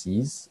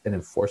oversees and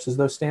enforces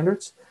those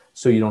standards.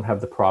 So you don't have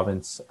the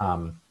province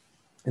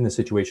in the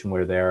situation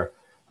where they're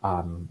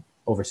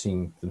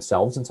overseeing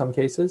themselves in some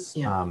cases.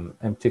 And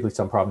particularly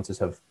some provinces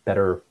have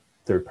better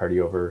third-party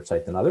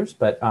oversight than others.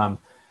 But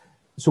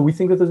so we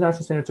think that those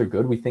national standards are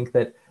good. We think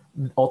that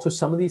also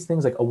some of these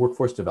things like a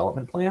workforce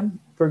development plan,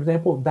 for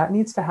example, that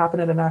needs to happen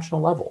at a national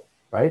level,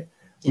 right?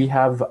 We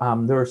have,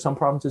 there are some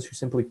provinces who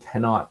simply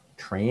cannot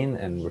train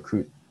and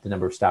recruit the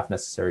number of staff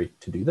necessary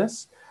to do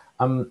this.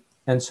 And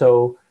that's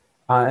going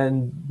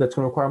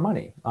to require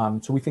money.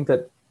 So we think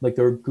that like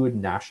there are good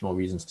national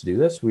reasons to do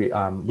this. We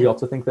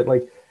also think that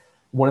like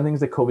one of the things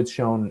that COVID's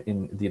shown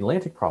in the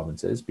Atlantic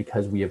provinces,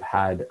 because we have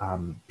had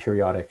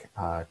periodic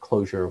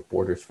closure of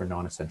borders for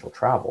non-essential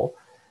travel,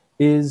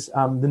 is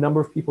the number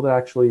of people that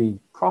actually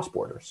cross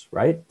borders,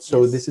 right?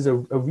 So this is a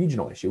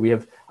regional issue.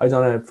 I was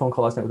on a phone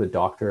call last night with a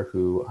doctor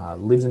who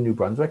lives in New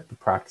Brunswick, but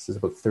practices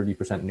about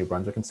 30% in New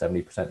Brunswick and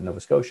 70% in Nova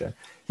Scotia.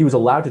 He was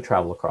allowed to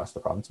travel across the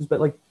provinces, but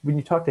like when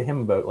you talk to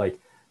him about like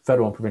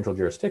federal and provincial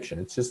jurisdiction,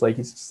 it's just like,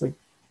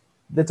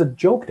 that's a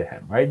joke to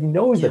him, right? He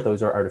knows that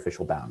those are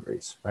artificial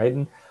boundaries, right?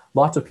 And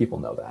lots of people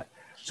know that.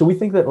 So we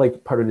think that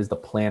like part of it is the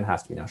plan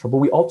has to be national, but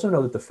we also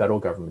know that the federal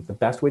government, the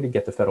best way to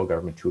get the federal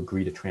government to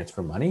agree to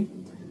transfer money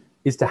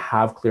is to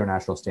have clear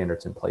national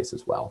standards in place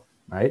as well,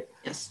 right?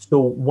 Yes.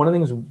 So one of the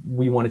things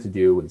we wanted to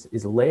do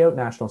is lay out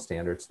national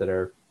standards that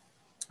are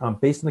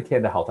based on the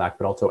Canada Health Act,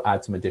 but also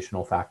add some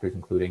additional factors,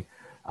 including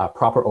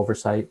proper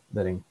oversight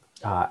that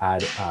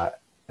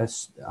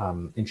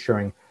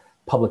ensuring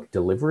public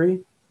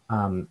delivery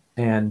and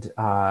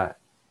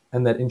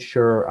that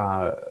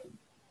ensure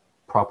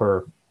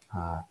proper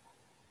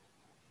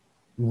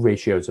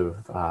ratios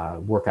of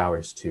work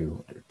hours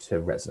to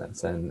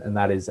residents. And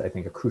that is, I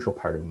think, a crucial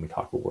part of when we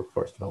talk about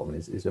workforce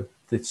development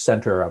the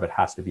center of it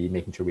has to be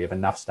making sure we have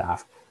enough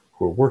staff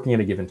who are working at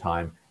a given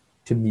time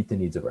to meet the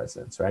needs of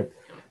residents, right?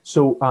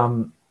 So,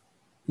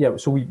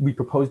 so we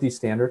propose these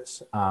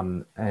standards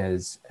and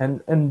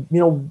we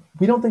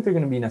don't think they're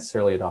going to be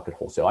necessarily adopted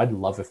wholesale. I'd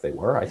love if they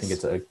were. I think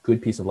it's a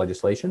good piece of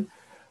legislation.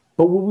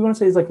 But what we want to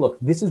say is like, look,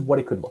 this is what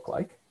it could look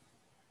like.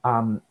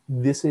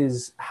 This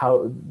is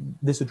how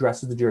this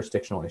addresses the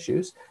jurisdictional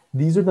issues.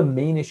 These are the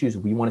main issues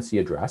we want to see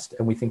addressed.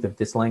 And we think that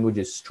this language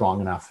is strong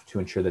enough to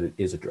ensure that it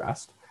is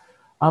addressed.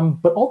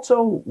 But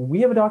also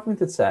we have a document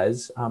that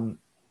says,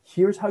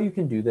 here's how you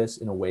can do this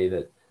in a way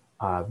that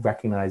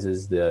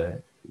recognizes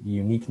the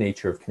unique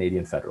nature of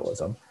Canadian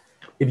federalism.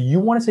 If you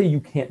want to say you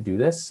can't do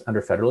this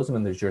under federalism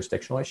and there's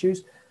jurisdictional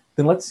issues,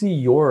 then let's see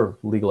your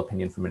legal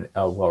opinion from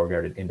a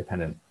well-regarded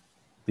independent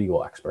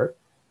legal expert.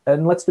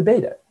 And let's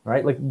debate it,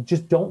 right? Like,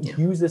 just don't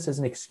use this as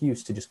an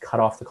excuse to just cut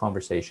off the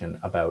conversation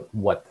about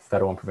what the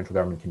federal and provincial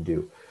government can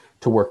do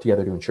to work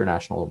together to ensure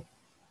there's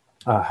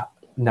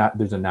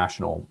a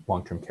national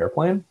long-term care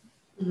plan.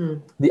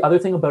 Mm-hmm. The other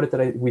thing about it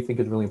that we think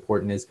is really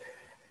important is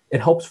it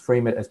helps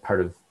frame it as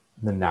part of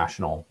the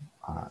national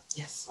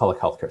public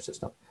healthcare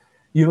system.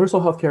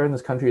 Universal healthcare in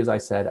this country, as I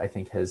said, I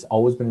think has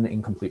always been an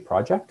incomplete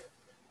project.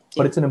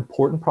 But it's an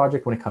important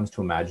project when it comes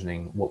to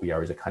imagining what we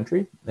are as a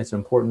country. It's an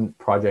important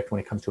project when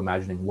it comes to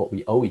imagining what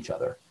we owe each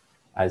other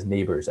as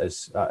neighbors,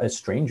 as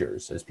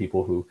strangers, as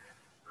people who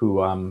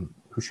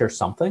share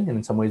something. And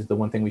in some ways, the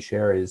one thing we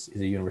share is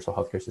a universal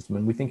healthcare system.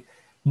 And we think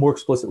more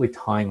explicitly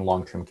tying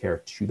long-term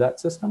care to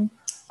that system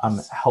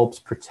helps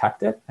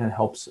protect it and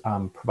helps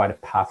provide a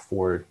path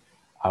forward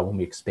when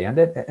we expand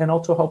it. And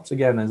also helps,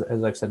 again, as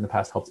I've said in the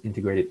past, helps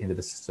integrate it into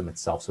the system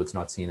itself. So it's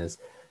not seen as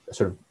a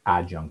sort of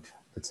adjunct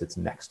that sits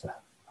next to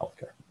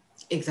healthcare.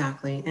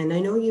 Exactly. And I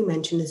know you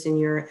mentioned this in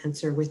your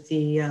answer with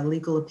the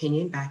legal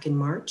opinion back in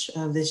March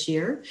of this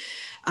year,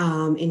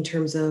 in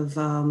terms of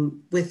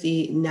with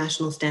the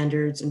national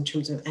standards in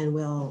terms of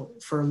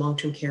for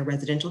long-term care,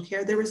 residential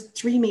care, there was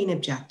 3 main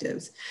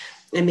objectives.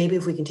 And maybe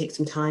if we can take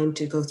some time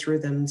to go through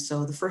them.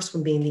 So the first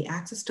one being the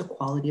access to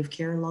quality of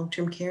care in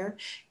long-term care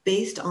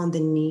based on the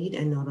need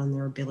and not on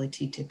their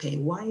ability to pay.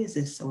 Why is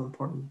this so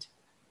important?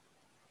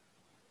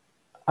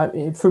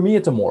 For me,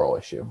 it's a moral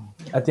issue.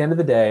 At the end of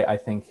the day, I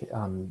think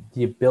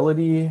the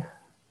ability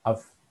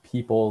of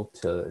people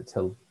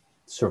to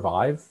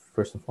survive,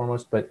 first and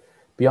foremost, but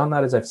beyond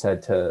that, as I've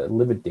said, to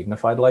live a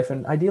dignified life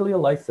and ideally a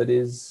life that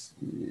is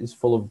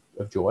full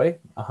of joy,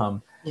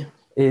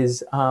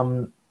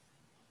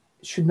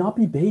 should not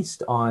be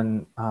based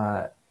on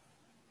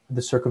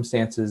the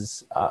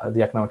circumstances,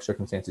 the economic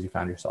circumstances you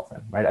found yourself in,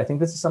 right? I think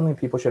this is something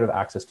people should have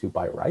access to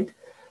by right.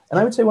 And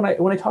I would say when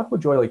I talk about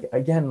joy, like,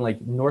 again, like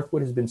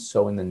Northwood has been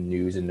so in the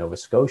news in Nova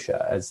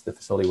Scotia as the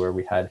facility where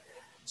we had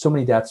so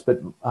many deaths,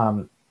 but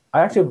I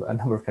actually have a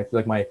number of connections.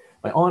 Like my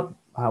aunt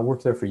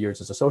worked there for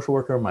years as a social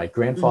worker. My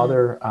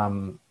grandfather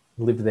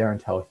lived there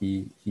until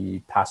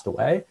he passed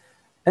away.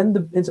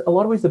 And in a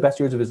lot of ways, the best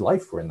years of his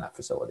life were in that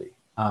facility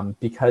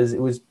because he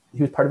was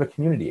part of a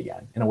community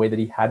again in a way that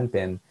he hadn't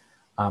been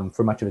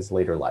for much of his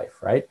later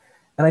life, right?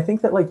 And I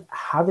think that like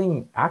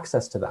having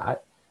access to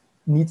that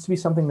needs to be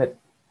something that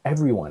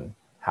everyone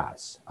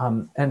has.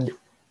 And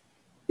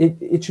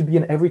it should be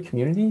in every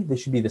community. They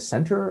should be the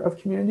center of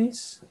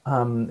communities,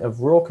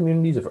 of rural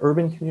communities, of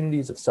urban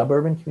communities, of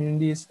suburban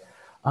communities.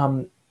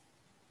 And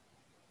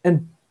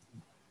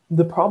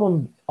the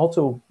problem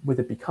also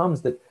with it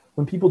becomes that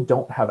when people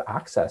don't have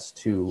access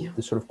to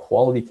the sort of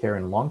quality care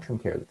and long-term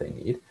care that they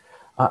need,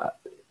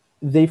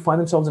 they find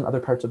themselves in other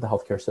parts of the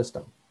healthcare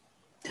system.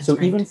 So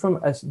even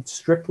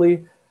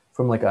strictly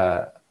from like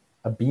a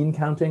bean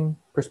counting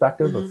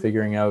perspective of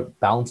figuring out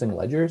balancing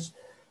ledgers,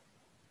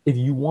 if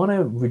you want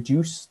to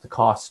reduce the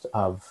cost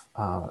of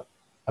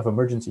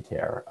emergency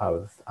care,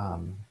 you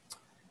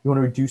want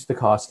to reduce the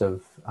cost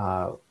of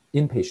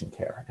inpatient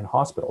care in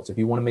hospitals, if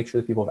you want to make sure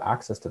that people have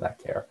access to that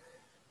care,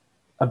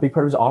 a big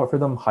part of it is offer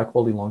them high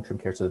quality long-term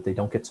care so that they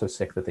don't get so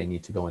sick that they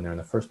need to go in there in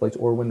the first place,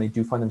 or when they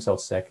do find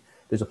themselves sick,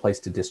 there's a place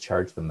to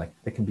discharge them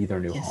that can be their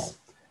new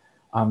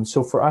home.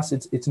 So for us,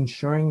 it's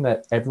ensuring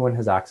that everyone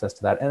has access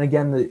to that. And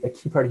again, a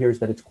key part here is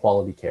that it's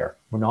quality care.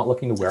 We're not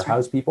looking to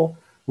warehouse people.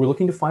 We're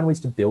looking to find ways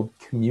to build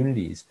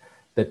communities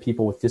that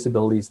people with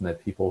disabilities and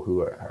that people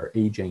who are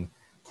aging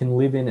can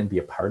live in and be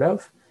a part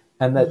of,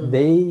 and that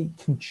they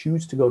can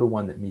choose to go to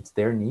one that meets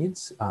their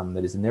needs,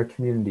 that is in their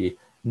community,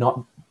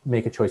 not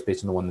make a choice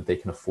based on the one that they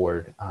can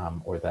afford,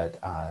 or that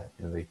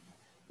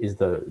is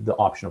the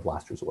option of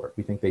last resort.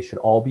 We think they should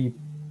all be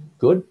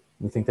good.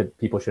 We think that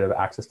people should have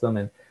access to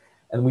them,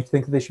 and we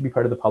think that they should be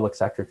part of the public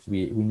sector, because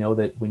we know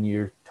that when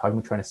you're talking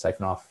about trying to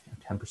siphon off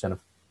 10% of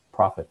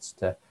profits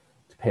to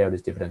pay out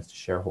as dividends to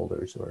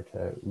shareholders or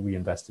to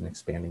reinvest in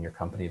expanding your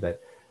company,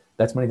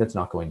 that's money that's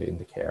not going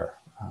into care.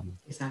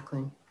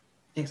 Exactly.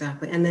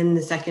 And then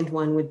the second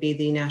one would be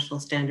the national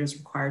standards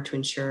required to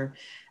ensure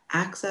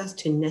access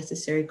to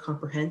necessary,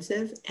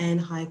 comprehensive, and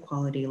high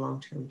quality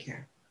long-term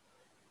care.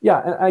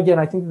 Yeah, and again,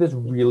 I think this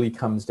really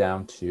comes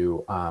down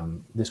to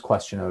this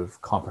question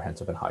of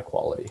comprehensive and high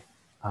quality.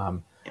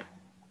 And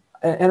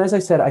as I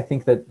said, I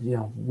think that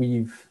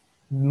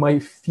my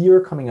fear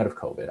coming out of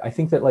COVID, I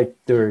think that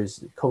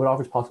COVID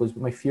offers possibilities,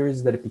 but my fear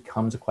is that it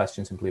becomes a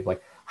question simply of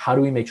how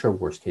do we make sure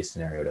worst case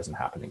scenario doesn't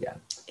happen again?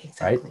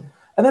 Exactly. Right?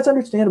 And that's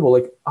understandable.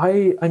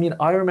 I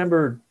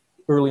remember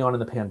early on in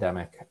the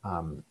pandemic,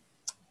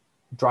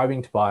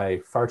 driving to buy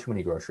far too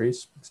many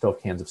groceries, still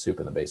have cans of soup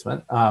in the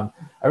basement. I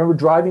remember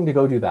driving to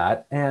go do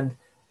that and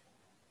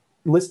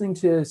listening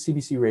to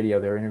CBC radio.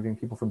 They were interviewing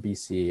people from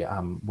BC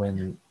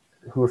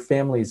who were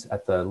families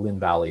at the Lynn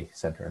Valley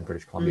Center in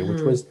British Columbia,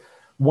 which was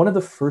one of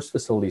the first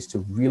facilities to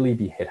really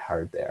be hit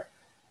hard there.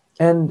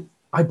 And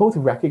I both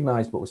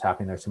recognized what was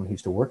happening there, someone who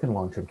used to work in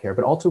long-term care,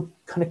 but also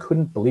kind of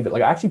couldn't believe it. I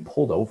actually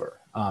pulled over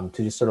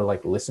to just sort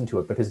of listen to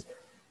it, because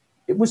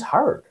it was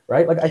hard,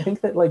 right? I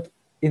think that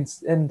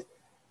and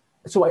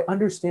so I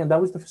understand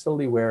that was the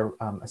facility where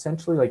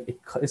it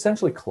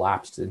essentially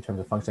collapsed in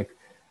terms of function.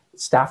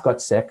 Staff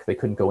got sick, they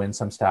couldn't go in.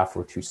 Some staff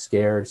were too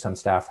scared. Some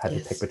staff had to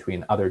pick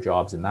between other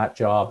jobs and that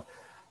job.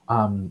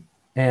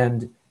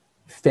 And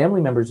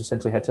family members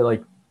essentially had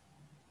to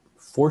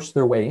force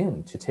their way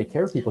in to take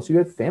care of people. So you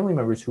had family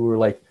members who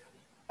were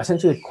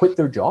essentially quit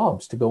their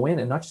jobs to go in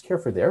and not just care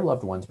for their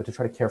loved ones, but to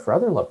try to care for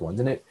other loved ones.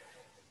 And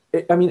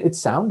it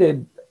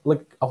sounded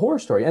like a horror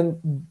story.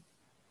 And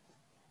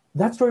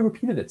that story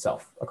repeated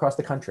itself across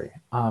the country.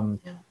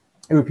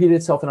 It repeated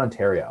itself in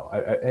Ontario.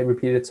 It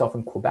repeated itself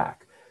in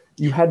Quebec.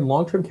 You had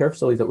long-term care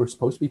facilities that were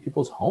supposed to be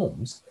people's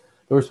homes.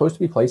 They were supposed to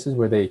be places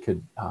where they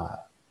could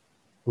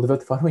live out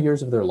the final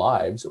years of their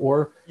lives,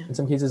 or in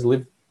some cases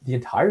live the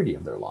entirety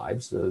of their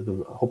lives,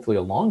 hopefully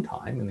a long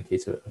time in the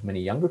case of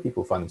many younger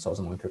people who find themselves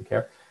in long-term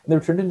care, and they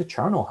were turned into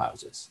charnel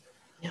houses.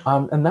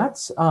 And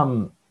that's,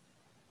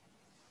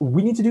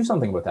 we need to do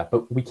something about that,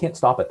 but we can't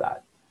stop at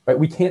that, right?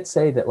 We can't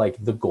say that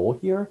the goal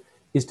here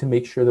is to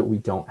make sure that we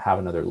don't have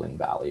another Lynn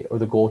Valley, or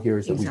the goal here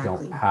is that we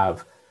don't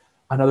have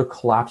another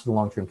collapse of the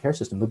long-term care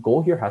system. The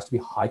goal here has to be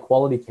high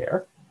quality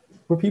care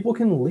where people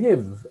can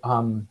live.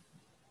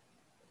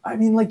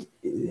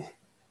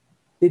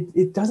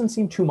 It doesn't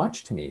seem too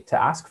much to me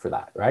to ask for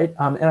that, right?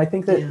 And I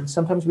think that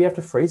sometimes we have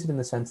to phrase it in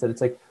the sense that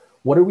it's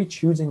what are we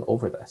choosing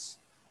over this?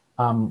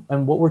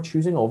 And what we're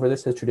choosing over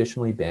this has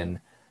traditionally been,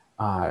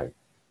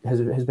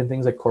 has been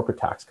things like corporate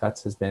tax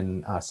cuts, has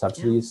been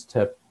subsidies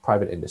to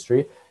private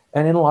industry,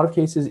 and in a lot of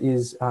cases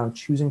is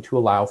choosing to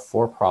allow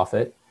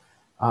for-profit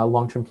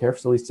long-term care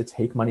facilities to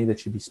take money that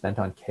should be spent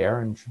on care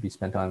and should be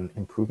spent on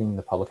improving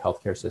the public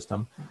healthcare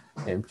system,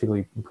 and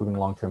particularly improving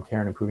long-term care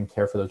and improving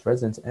care for those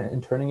residents,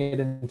 and turning it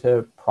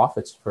into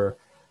profits for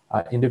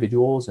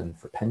individuals and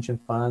for pension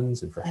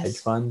funds and for hedge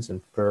funds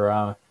and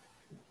for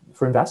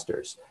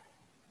investors.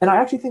 And I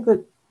actually think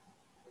that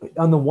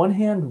on the one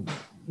hand,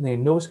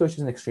 Nova Scotia is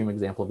an extreme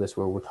example of this,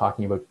 where we're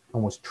talking about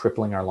almost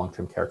tripling our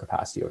long-term care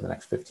capacity over the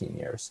next 15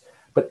 years.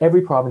 But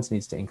every province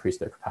needs to increase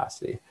their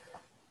capacity.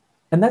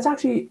 And that's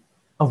actually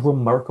a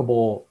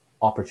remarkable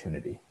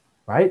opportunity,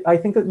 right? I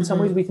think that in some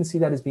ways we can see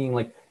that as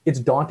being it's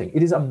daunting.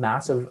 It is a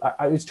massive,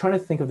 I was trying to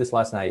think of this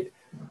last night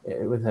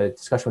with a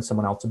discussion with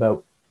someone else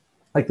about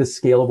the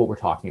scale of what we're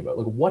talking about.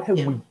 What have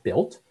we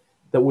built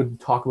that would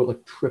talk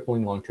about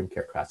tripling long-term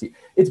care capacity?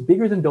 It's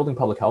bigger than building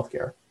public health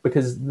care,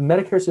 because the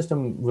Medicare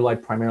system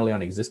relied primarily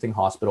on existing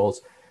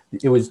hospitals.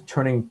 It was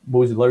turning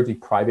what was largely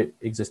private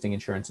existing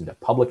insurance into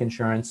public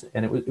insurance,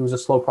 and it was a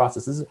slow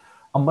process. This is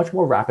a much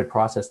more rapid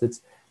process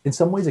that's in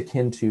some ways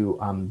akin to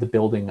the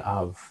building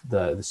of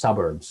the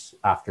suburbs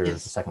after the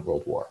Second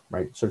World War,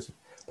 right? Sort of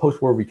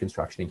post-war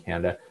reconstruction in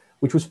Canada,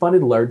 which was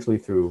funded largely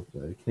through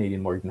the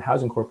Canadian Mortgage and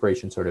Housing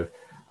Corporation, sort of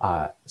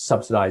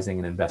subsidizing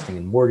and investing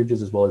in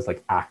mortgages, as well as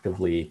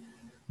actively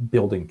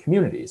building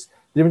communities.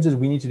 The difference is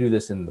we need to do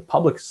this in the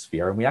public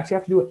sphere, and we actually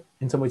have to do it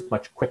in some ways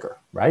much quicker,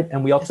 right?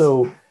 And we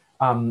also,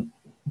 but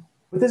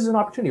this is an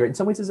opportunity, right? In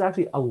some ways, it's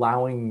actually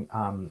allowing,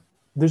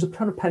 there's a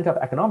ton of pent-up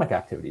economic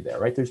activity there,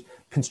 right? There's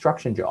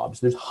construction jobs,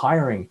 there's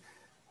hiring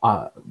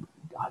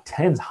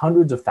tens,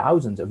 hundreds of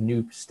thousands of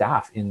new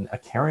staff in a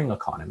caring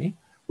economy,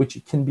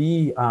 which can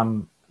be,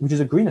 which is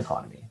a green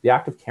economy. The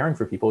act of caring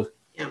for people is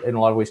in a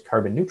lot of ways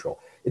carbon neutral.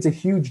 It's a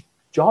huge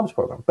jobs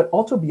program, but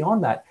also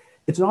beyond that,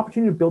 it's an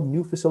opportunity to build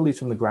new facilities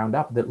from the ground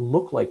up that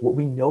look like what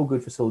we know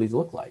good facilities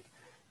look like.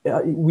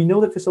 We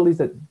know that facilities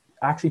that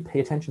actually pay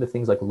attention to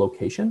things like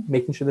location,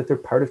 making sure that they're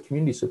part of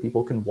communities so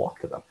people can walk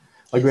to them.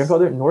 My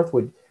grandfather at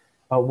Northwood,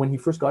 when he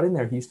first got in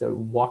there, he used to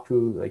walk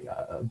to like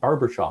a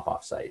barber shop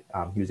offsite.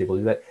 He was able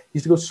to do that. He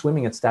used to go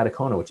swimming at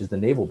Stadacona, which is the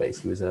naval base.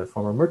 He was a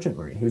former merchant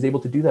marine. He was able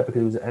to do that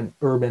because it was an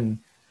urban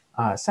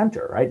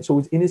center, right? So it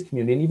was in his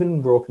community, and even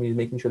in rural communities,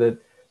 making sure that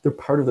they're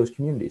part of those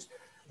communities.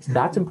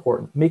 That's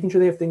important. Making sure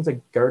they have things like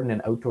garden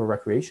and outdoor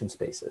recreation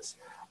spaces.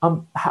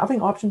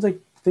 Having options like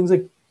things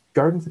like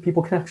gardens that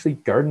people can actually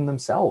garden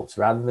themselves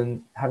rather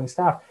than having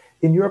staff.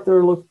 In Europe,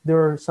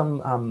 there are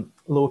some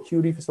low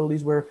acuity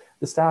facilities where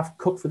the staff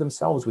cook for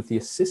themselves with the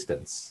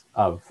assistance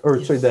of,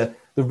 the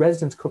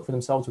residents cook for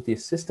themselves with the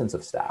assistance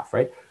of staff,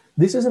 right?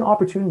 This is an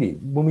opportunity.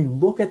 When we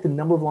look at the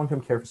number of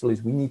long-term care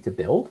facilities we need to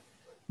build,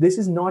 this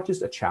is not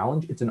just a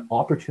challenge, it's an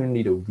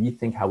opportunity to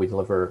rethink how we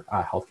deliver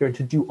healthcare and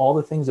to do all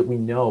the things that we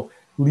know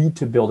lead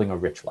to building a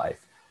rich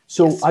life.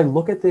 So I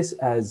look at this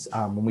as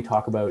when we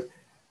talk about,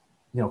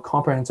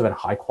 comprehensive and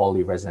high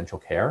quality residential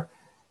care,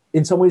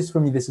 in some ways for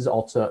me, this is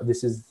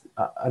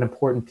an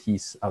important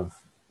piece of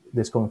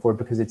this going forward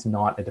because it's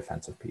not a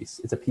defensive piece.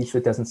 It's a piece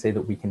that doesn't say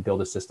that we can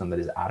build a system that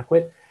is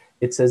adequate.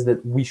 It says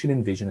that we should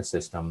envision a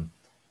system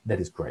that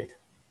is great.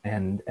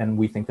 And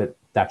we think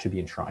that should be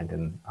enshrined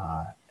in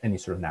any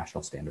sort of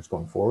national standards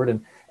going forward.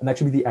 And that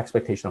should be the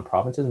expectation of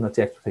provinces, and that's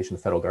the expectation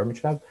the federal government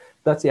should have.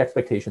 That's the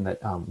expectation that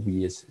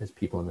we as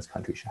people in this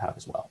country should have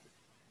as well.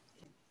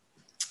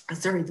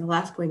 Sorry, the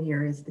last point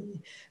here is the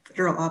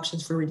federal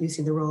options for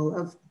reducing the role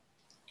of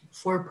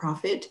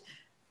for-profit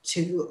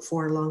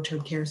for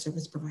long-term care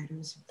service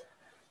providers.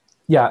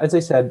 Yeah, as I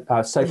said,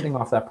 siphoning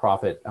off that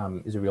profit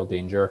is a real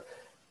danger.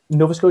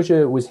 Nova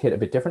Scotia was hit a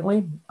bit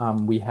differently.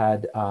 We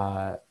had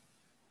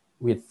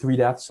 3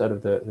 deaths out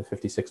of the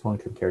 56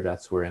 long-term care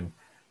deaths were in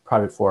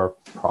private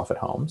for-profit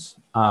homes.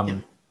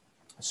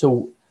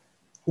 So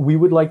we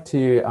would like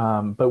to,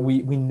 but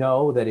we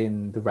know that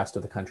in the rest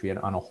of the country and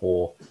on a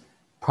whole,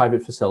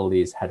 private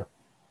facilities had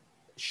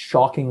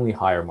shockingly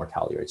higher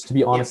mortality rates. To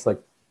be honest,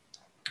 like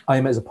I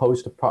am as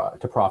opposed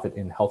to profit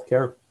in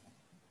healthcare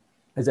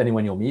as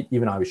anyone you'll meet.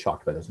 Even I was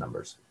shocked by those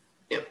numbers.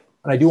 And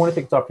I do want to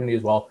take this opportunity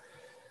as well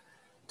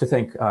to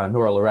thank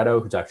Nora Loretto,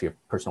 who's actually a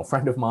personal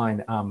friend of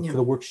mine, for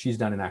the work she's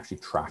done in actually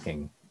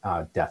tracking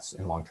deaths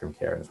in long-term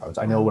care in this province.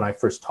 I know when I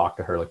first talked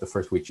to her, like the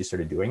first week she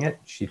started doing it,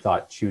 she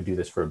thought she would do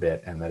this for a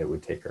bit and that it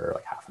would take her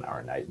like half an hour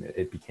a night. And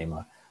it became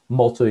a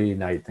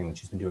multi-night thing that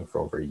she's been doing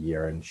for over a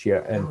year. And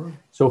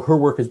so her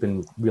work has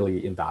been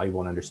really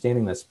invaluable in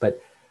understanding this.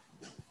 But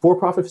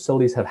for-profit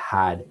facilities have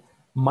had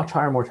much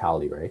higher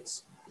mortality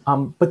rates.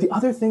 But the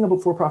other thing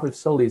about for-profit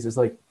facilities is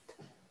like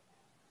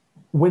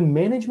when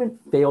management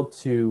failed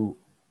to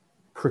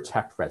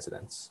protect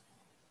residents,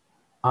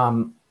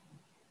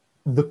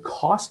 the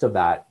cost of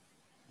that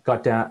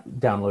got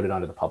downloaded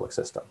onto the public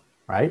system,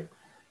 right?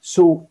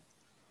 So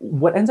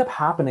what ends up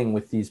happening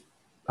with these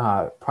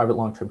private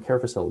long-term care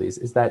facilities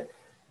is that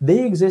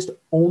they exist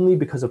only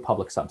because of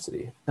public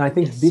subsidy. And I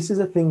think this is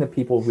a thing that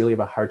people really have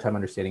a hard time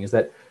understanding, is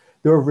that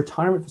there are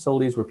retirement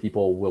facilities where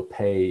people will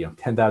pay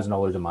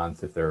 $10,000 a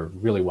month if they're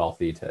really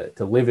wealthy to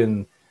live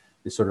in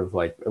this sort of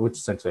like, which is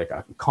essentially like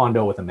a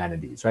condo with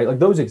amenities, right? Like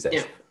those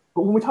exist.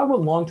 But when we talk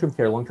about long-term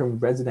care, long-term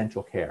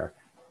residential care,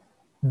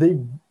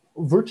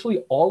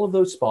 virtually all of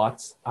those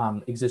spots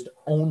exist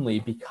only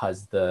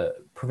because the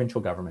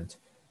provincial government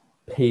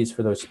pays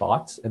for those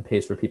spots and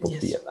pays for people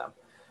to be in them.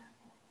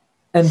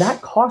 And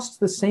that costs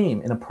the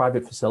same in a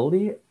private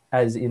facility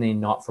as in a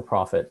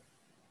not-for-profit.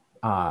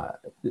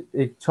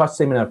 It costs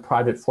the same in a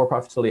private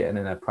for-profit facility and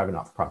in a private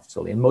not-for-profit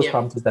facility. In most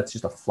provinces, that's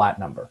just a flat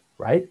number,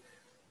 right?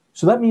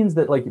 So that means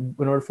that like in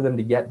order for them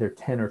to get their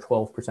 10 or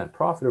 12%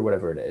 profit or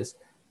whatever it is,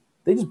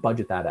 they just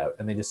budget that out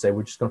and they just say,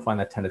 we're just going to find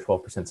that 10 to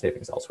 12%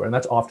 savings elsewhere. And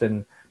that's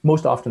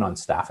most often on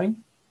staffing.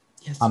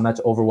 That's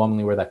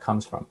overwhelmingly where that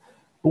comes from.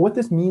 But what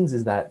this means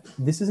is that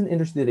this is an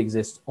industry that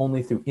exists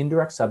only through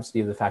indirect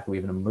subsidy of the fact that we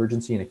have an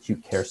emergency and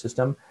acute care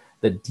system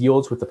that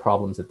deals with the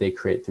problems that they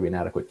create through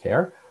inadequate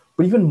care.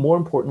 But even more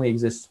importantly,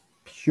 exists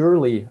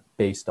purely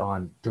based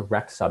on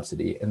direct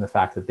subsidy and the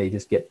fact that they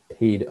just get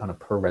paid on a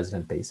per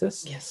resident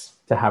basis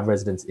to have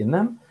residents in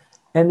them.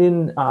 And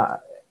in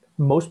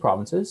most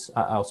provinces,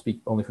 I'll speak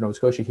only for Nova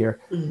Scotia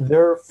here,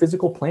 their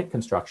physical plant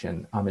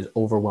construction is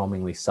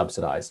overwhelmingly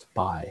subsidized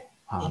by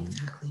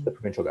the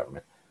provincial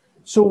government.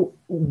 So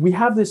we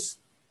have this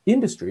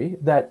industry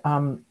that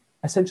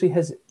essentially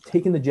has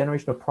taken the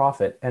generation of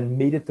profit and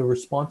made it the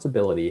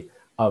responsibility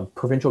of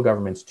provincial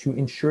governments to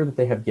ensure that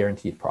they have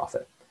guaranteed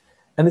profit.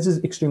 And this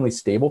is extremely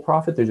stable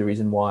profit. There's a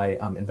reason why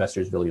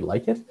investors really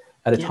like it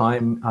at a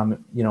time,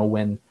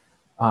 when,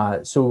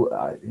 there's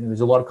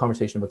a lot of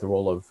conversation about the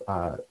role of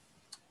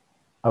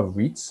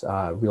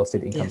REITs, real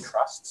estate income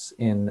trusts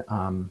in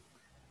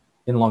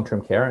in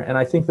long-term care. And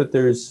I think that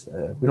there's,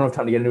 we don't have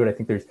time to get into it. I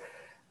think there's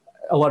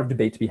a lot of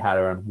debate to be had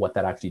around what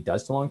that actually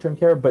does to long-term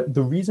care. But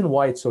the reason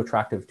why it's so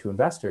attractive to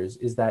investors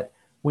is that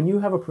when you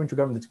have a provincial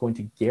government that's going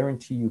to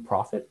guarantee you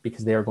profit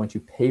because they are going to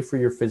pay for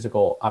your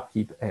physical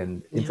upkeep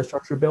and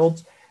infrastructure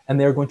builds, and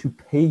they're going to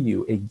pay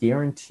you a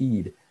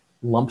guaranteed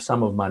lump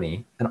sum of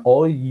money, and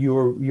all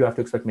you have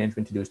to expect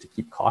management to do is to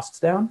keep costs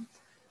down,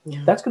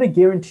 that's going to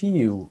guarantee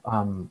you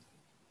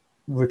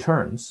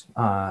returns.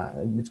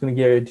 It's going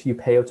to guarantee you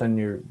payouts on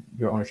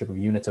your ownership of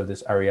units of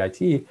this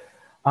REIT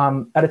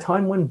at a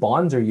time when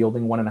bonds are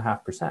yielding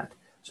 1.5%.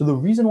 So the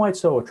reason why it's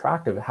so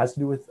attractive has to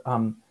do with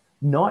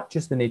not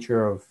just the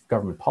nature of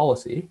government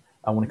policy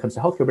when it comes to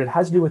healthcare, but it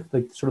has to do with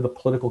the sort of the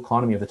political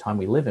economy of the time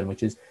we live in,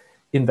 which is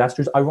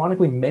investors,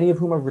 ironically, many of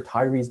whom are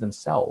retirees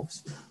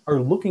themselves, are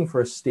looking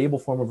for a stable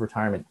form of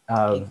retirement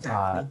of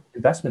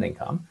investment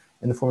income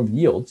in the form of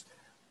yields.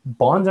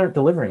 Bonds aren't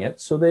delivering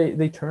it, so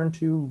they turn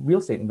to real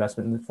estate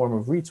investment in the form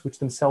of REITs, which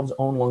themselves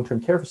own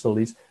long-term care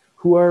facilities,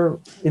 who are,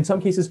 in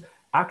some cases,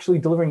 actually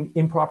delivering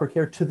improper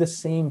care to the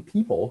same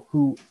people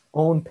who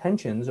own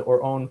pensions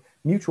or own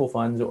mutual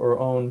funds or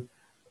own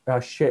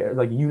share,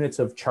 like units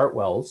of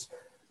Chartwells.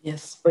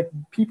 Yes. Like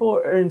people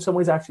are in some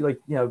ways actually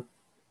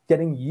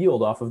getting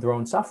yield off of their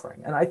own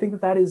suffering. And I think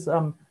that is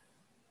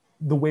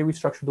the way we've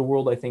structured the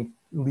world, I think,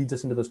 leads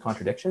us into those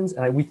contradictions.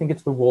 And we think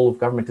it's the role of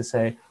government to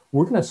say,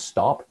 we're going to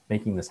stop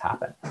making this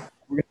happen.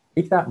 We're going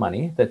to take that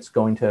money that's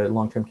going to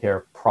long-term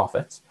care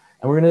profits,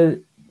 and we're going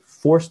to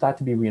force that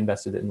to be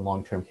reinvested in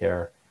long-term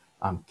care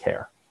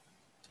care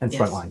and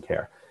frontline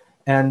care.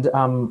 And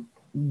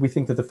we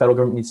think that the federal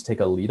government needs to take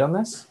a lead on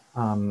this.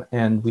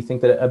 And we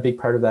think that a big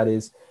part of that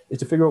is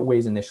to figure out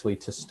ways initially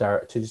to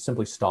just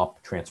simply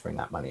stop transferring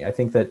that money. I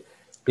think that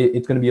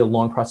it's going to be a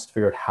long process to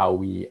figure out how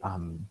we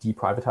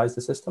deprivatize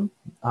the system.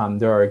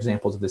 There are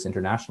examples of this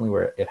internationally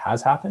where it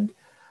has happened,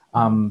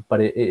 but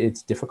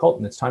it's difficult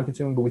and it's time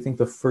consuming. But we think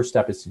the first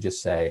step is to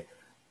just say,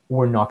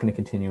 we're not going to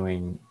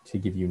continuing to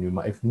give you new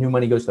money. If new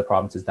money goes to the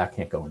provinces, that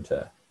can't go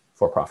into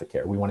for-profit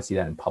care. We want to see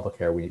that in public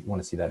care. We want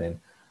to see that in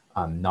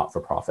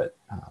not-for-profit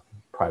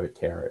private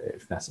care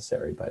if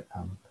necessary. But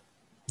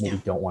what we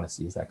don't want to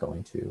see is that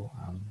going to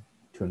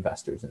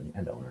investors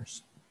and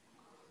owners.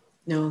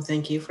 No,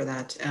 thank you for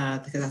that,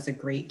 because that's a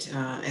great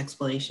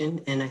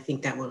explanation. And I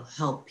think that will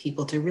help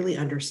people to really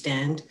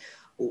understand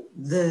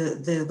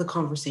the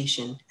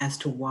conversation as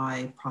to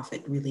why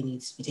profit really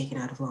needs to be taken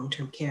out of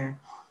long-term care.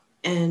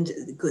 And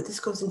this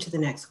goes into the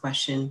next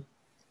question.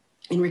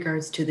 In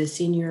regards to the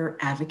senior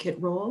advocate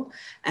role,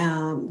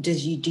 do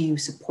you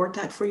support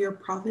that for your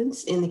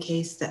province in the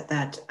case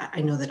that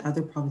I know that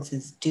other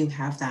provinces do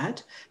have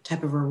that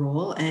type of a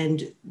role,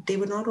 and they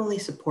would not only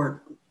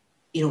support,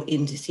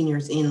 into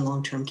seniors in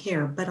long-term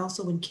care, but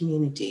also in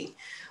community.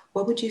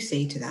 What would you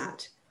say to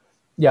that?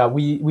 Yeah,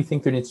 we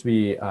think there needs to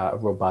be a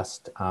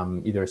robust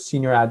either a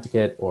senior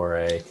advocate or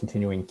a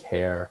continuing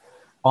care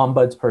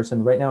ombuds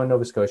person. Right now in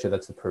Nova Scotia,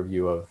 that's the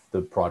purview of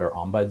the broader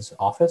ombuds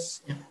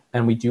office. Yeah.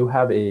 And we do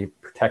have a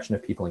Protection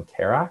of People in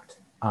Care Act.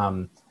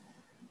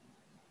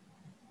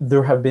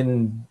 There have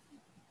been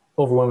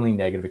overwhelmingly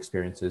negative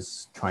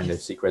experiences trying to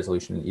seek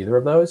resolution in either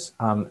of those.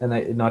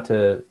 And not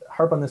to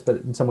harp on this, but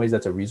in some ways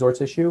that's a resource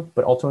issue,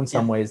 but also in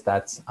some ways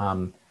that's,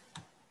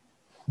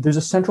 there's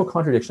a central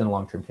contradiction in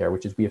long-term care,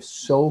 which is we have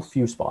so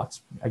few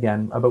spots,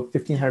 again, about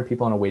 1,500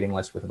 people on a waiting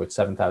list with about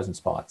 7,000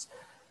 spots,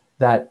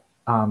 that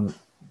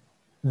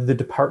the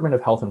Department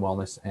of Health and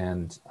Wellness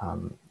and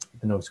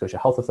the Nova Scotia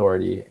Health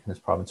Authority in this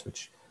province,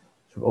 which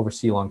sort of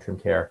oversee long-term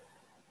care,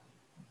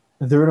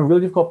 they're in a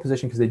really difficult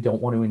position because they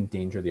don't want to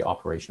endanger the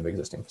operation of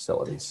existing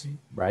facilities,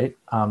 right?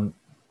 And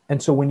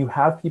so when you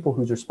have people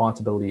whose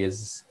responsibility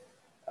is,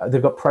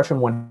 they've got pressure on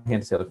one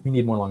hand to say, look, we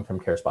need more long-term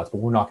care spots, but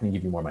we're not going to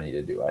give you more money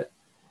to do it.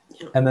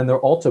 Yeah. And then they're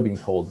also being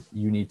told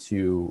you need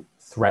to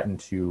threaten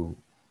to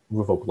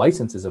revoke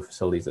licenses of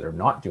facilities that are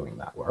not doing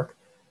that work.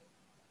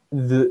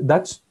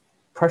 That's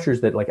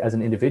pressures that, like, as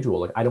an individual,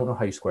 like, I don't know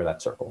how you square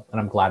that circle, and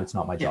I'm glad it's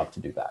not my job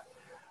to do that.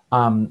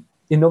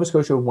 In Nova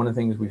Scotia, one of the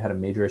things we've had a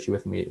major issue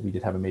with, and we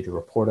did have a major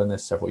report on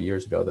this several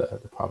years ago,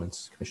 the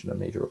province commissioned a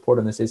major report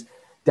on this, is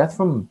death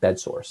from bed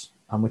sores,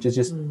 which is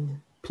just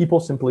people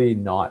simply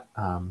not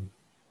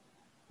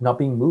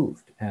being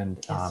moved,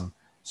 and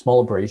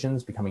small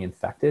abrasions becoming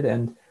infected.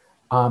 And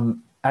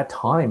at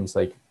times,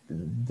 like,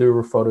 there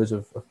were photos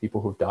of people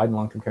who've died in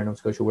long-term care in Nova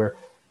Scotia where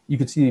you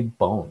could see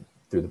bone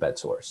through the bed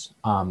sores.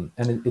 And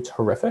it's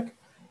horrific.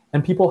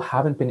 And people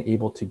haven't been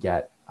able to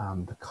get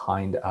the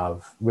kind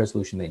of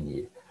resolution they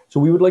need. So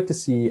we would like to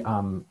see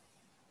some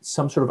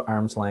sort of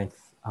arm's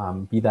length,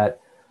 be that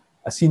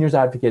a seniors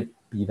advocate,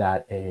 be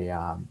that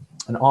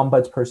an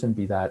ombuds person,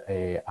 be that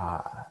a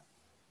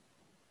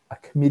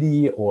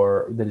committee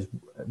or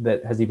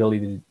that has the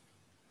ability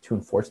to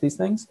enforce these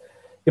things.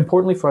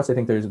 Importantly for us, I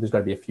think there's got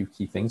to be a few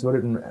key things about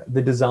it. And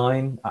the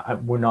design,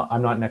 I'm not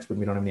an expert.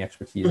 We don't have any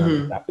expertise on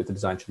exactly what the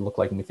design should look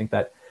like, and we think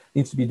that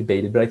needs to be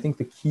debated. But I think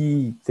the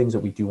key things that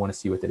we do want to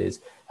see with it is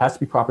it has to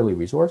be properly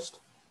resourced.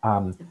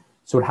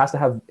 So it has to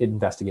have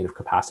investigative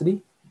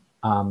capacity,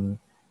 and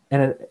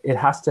it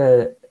has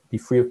to be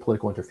free of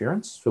political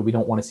interference. So we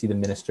don't want to see the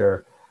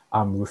minister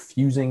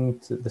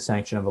refusing the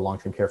sanction of a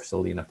long-term care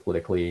facility in a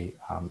politically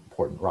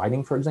important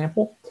riding, for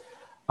example.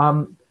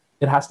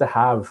 It has to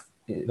have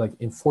like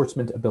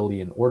enforcement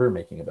ability and order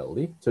making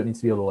ability. So it needs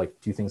to be able to like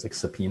do things like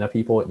subpoena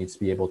people. It needs to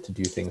be able to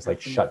do things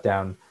like shut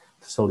down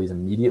facilities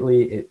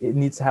immediately. It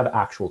needs to have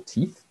actual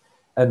teeth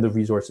and the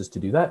resources to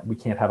do that. We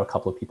can't have a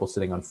couple of people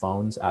sitting on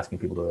phones asking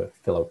people to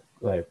fill out,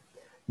 like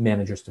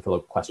managers to fill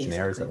out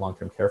questionnaires at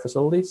long-term care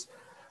facilities.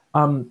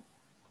 And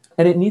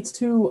it needs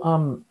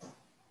to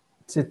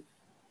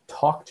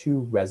talk to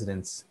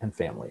residents and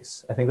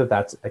families. I think that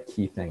that's a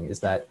key thing,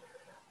 is that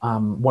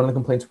one of the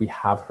complaints we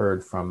have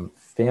heard from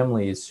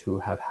families who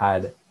have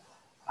had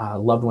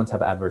loved ones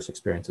have adverse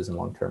experiences in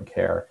long-term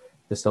care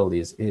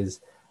facilities is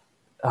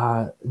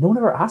no one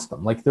ever asked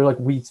them. Like, they're like,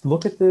 we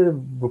look at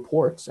the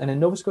reports, and in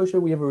Nova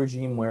Scotia, we have a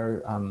regime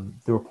where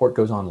the report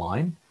goes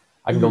online.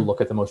 I can go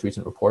look at the most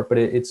recent report, but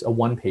it's a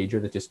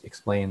one-pager that just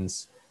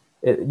explains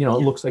it. You know,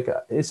 it looks like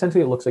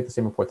essentially it looks like the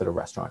same report that a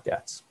restaurant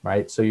gets,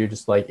 right? So you're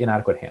just like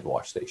inadequate hand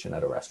wash station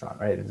at a restaurant,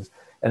 right?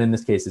 And in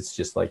this case, it's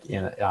just like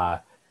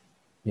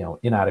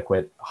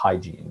inadequate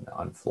hygiene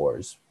on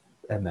floors,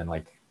 and then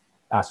like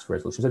ask for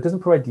resolutions. So it doesn't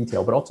provide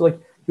detail, but also like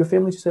you have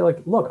families who say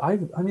like, look,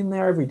 I'm in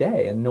there every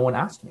day and no one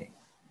asked me,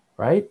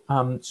 right?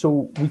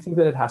 So we think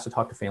that it has to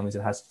talk to families,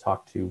 it has to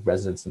talk to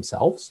residents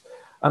themselves.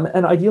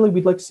 And ideally,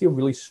 we'd like to see a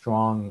really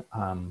strong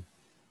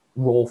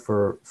role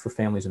for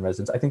families and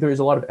residents. I think there is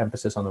a lot of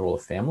emphasis on the role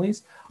of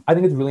families. I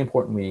think it's really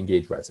important we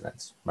engage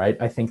residents, right?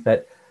 I think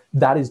that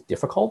is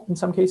difficult in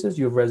some cases.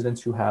 You have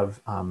residents who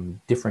have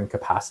different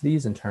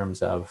capacities in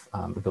terms of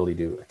ability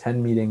to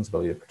attend meetings,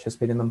 ability to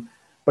participate in them.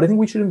 But I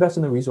think we should invest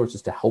in the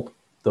resources to help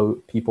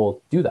those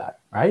people do that,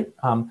 right?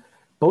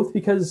 Both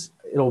because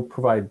it'll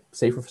provide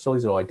safer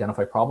facilities, it'll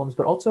identify problems,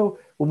 but also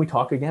when we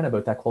talk again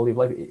about that quality of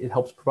life, it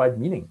helps provide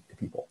meaning to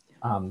people,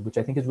 which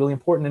I think is really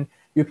important. And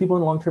you have people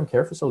in long-term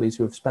care facilities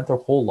who have spent their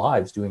whole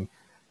lives doing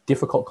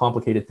difficult,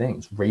 complicated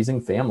things, raising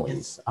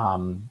families,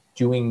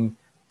 doing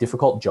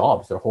difficult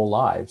jobs their whole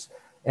lives.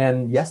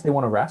 And yes, they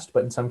want to rest,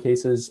 but in some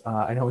cases,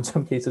 I know in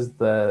some cases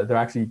they're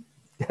actually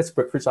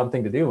desperate for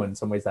something to do. And in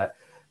some ways that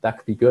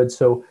could be good.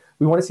 So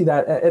we want to see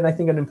that. And I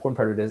think an important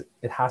part of it is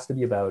it has to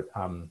be about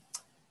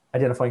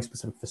identifying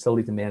specific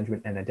facilities and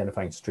management and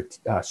identifying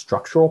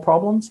structural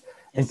problems,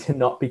 and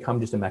cannot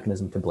become just a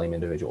mechanism to blame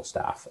individual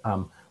staff.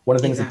 One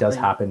of the things that does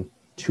happen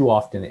too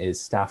often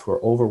is staff who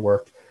are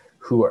overworked,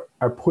 who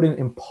are put in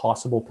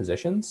impossible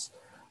positions.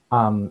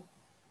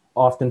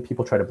 Often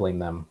people try to blame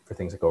them for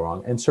things that go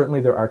wrong. And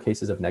certainly there are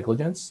cases of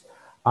negligence,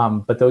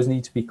 but those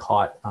need to be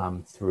caught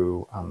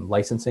through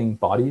licensing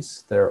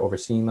bodies that are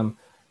overseeing them,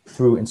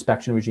 through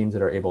inspection regimes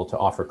that are able to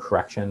offer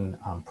correction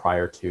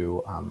prior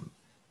to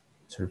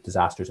sort of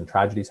disasters and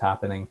tragedies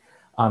happening.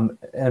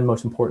 And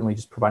most importantly,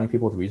 just providing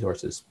people with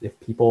resources. If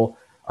people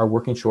are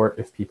working short,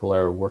 if people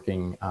are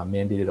working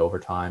mandated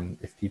overtime,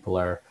 if people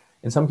are,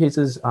 in some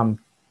cases,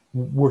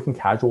 working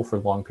casual for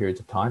long periods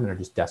of time and are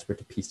just desperate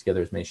to piece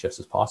together as many shifts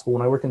as possible.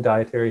 When I worked in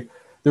dietary,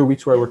 there were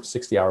weeks where I worked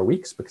 60-hour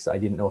weeks because I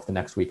didn't know if the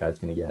next week I was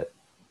going to get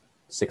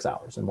 6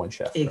 hours in one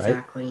shift,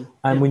 right?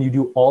 And when you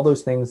do all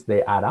those things,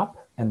 they add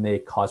up and they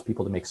cause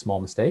people to make small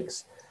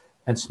mistakes.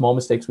 And small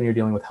mistakes when you're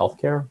dealing with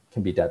healthcare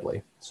can be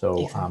deadly.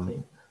 So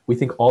we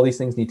think all these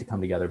things need to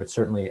come together, but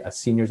certainly a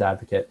seniors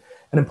advocate.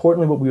 And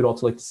importantly, what we would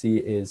also like to see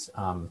is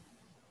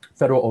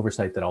federal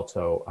oversight that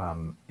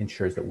also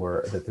ensures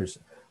that there's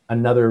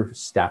another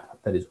step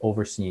that is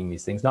overseeing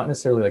these things, not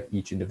necessarily like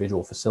each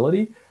individual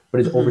facility, but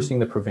is overseeing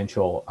the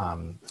provincial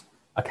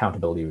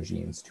accountability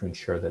regimes to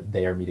ensure that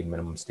they are meeting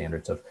minimum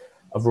standards of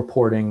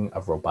reporting,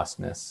 of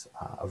robustness,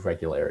 of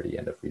regularity,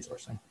 and of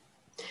resourcing.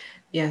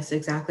 Yes,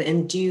 exactly.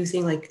 And do you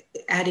think, like,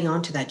 adding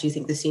on to that, do you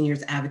think the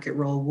seniors advocate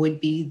role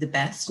would be the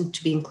best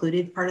to be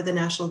included part of the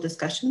national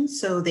discussions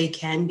so they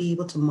can be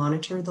able to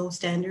monitor those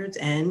standards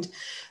and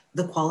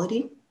the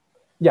quality?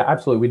 Yeah,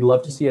 absolutely. We'd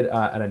love to see it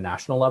at a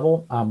national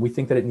level. We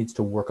think that it needs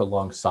to work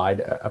alongside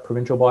a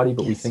provincial body,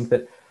 but we think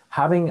that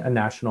having a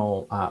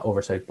national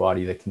oversight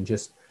body that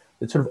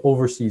sort of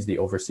oversees the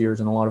overseers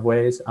in a lot of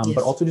ways,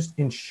 but also just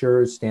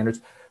ensures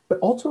standards. But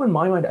also in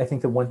my mind, I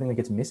think that one thing that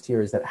gets missed here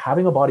is that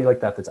having a body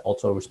like that that's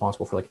also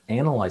responsible for like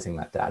analyzing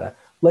that data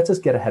lets us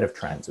get ahead of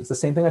trends. It's the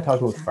same thing I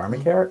talked about with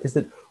pharmacare, is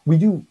that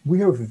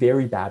we are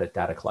very bad at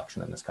data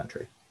collection in this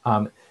country.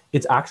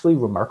 It's actually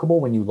remarkable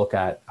when you look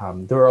at,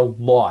 there are a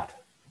lot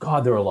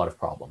of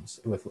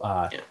problems with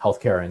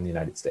healthcare in the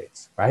United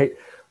States, right?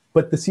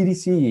 But the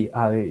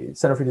CDC,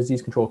 Center for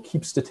Disease Control,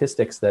 keeps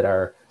statistics that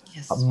are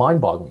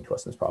mind-boggling to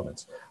us in this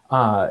province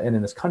and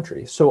in this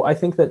country. So I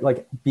think that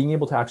like being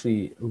able to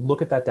actually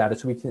look at that data,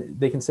 so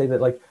they can say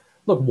that like,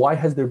 look, why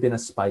has there been a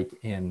spike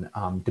in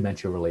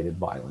dementia-related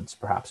violence,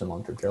 perhaps in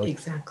long-term care?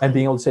 And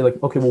being able to say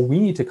like, okay, well, we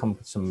need to come up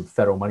with some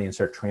federal money and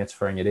start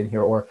transferring it in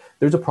here, or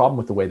there's a problem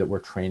with the way that we're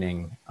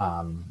training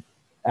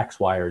X,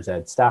 Y, or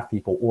Z staff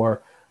people,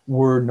 or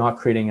we're not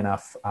creating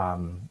enough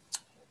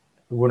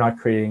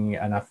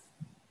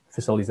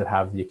facilities that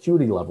have the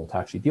acuity level to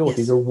actually deal with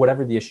these, or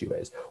whatever the issue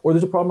is, or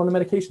there's a problem on the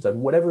medication side,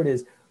 whatever it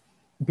is.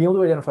 being able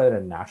to identify that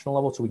at a national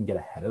level so we can get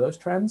ahead of those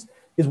trends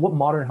is what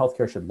modern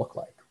healthcare should look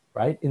like,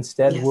 right?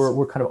 Instead, Yes.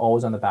 we're kind of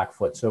always on the back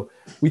foot. So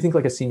we think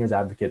like a seniors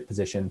advocate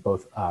position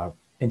both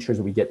ensures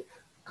that we get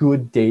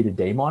good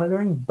day-to-day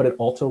monitoring, but it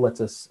also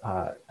lets us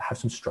have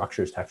some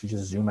structures to actually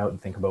just zoom out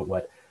and think about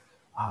what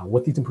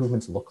these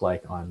improvements look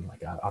like on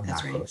like a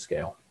macro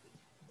scale.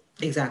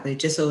 Exactly.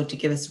 Just so to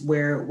give us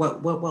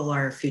what will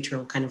our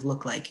future kind of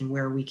look like and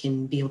where we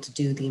can be able to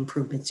do the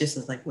improvements, just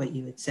as like what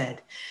you had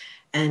said.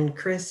 And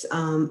Chris,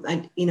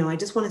 I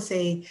just want to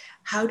say,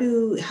 how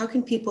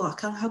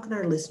can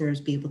our listeners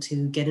be able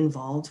to get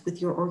involved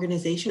with your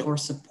organization or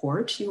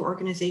support your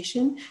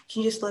organization?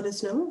 Can you just let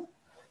us know?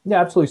 Yeah,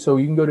 absolutely. So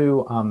you can go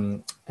to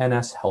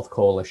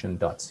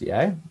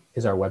nshealthcoalition.ca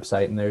is our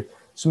website, and there's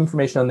some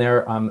information on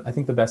there. I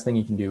think the best thing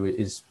you can do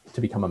is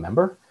to become a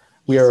member.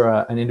 We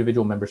are an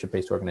individual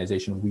membership-based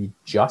organization. We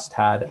just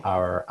had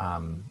our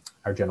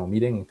general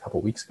meeting a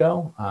couple of weeks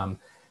ago,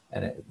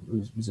 and it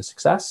was a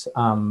success.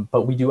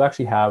 But we do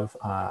actually have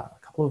a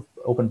couple of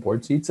open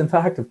board seats, in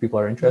fact, if people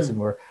are interested.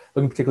 We're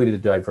looking particularly to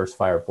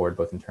diversify our board,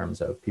 both in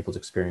terms of people's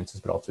experiences,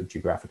 but also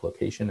geographic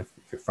location, if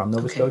you're from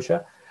Nova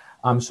Scotia.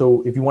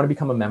 So if you want to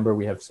become a member,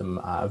 we have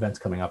some events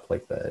coming up,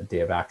 like the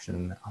Day of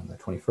Action on the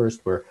 21st.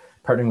 We're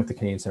partnering with the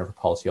Canadian Centre for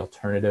Policy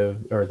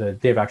Alternative, or the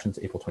Day of Action is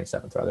April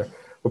 27th, rather.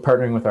 We're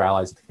partnering with our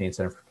allies at the Canadian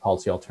Centre for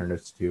Policy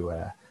Alternatives to do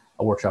a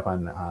workshop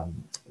on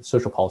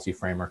social policy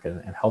framework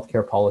and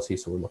healthcare policy.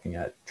 So we're looking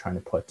at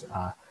trying to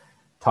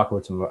talk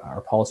about some of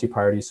our policy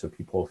priorities so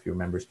people, if your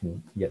members,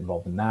 can get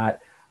involved in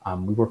that.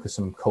 We work with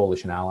some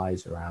coalition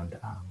allies around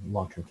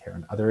long-term care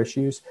and other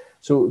issues.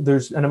 So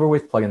there's a number of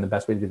ways to plug in. The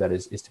best way to do that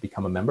is to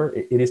become a member.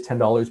 It is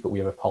 $10, but we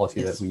have a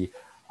policy that we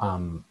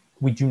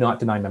do not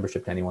deny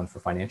membership to anyone for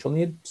financial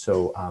need.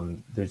 So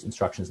there's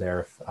instructions there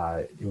if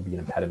it would be an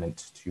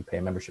impediment to pay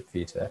a membership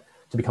fee to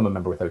become a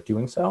member without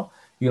doing so.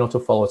 You can also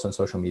follow us on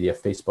social media.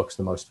 Facebook's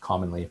the most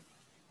commonly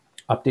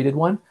updated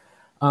one.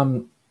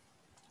 And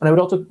I would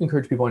also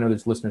encourage people, I know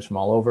there's listeners from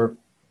all over.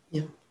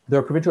 Yeah. There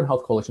are provincial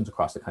health coalitions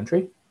across the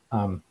country.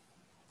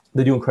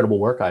 They do incredible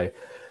work. I'm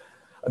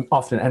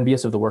often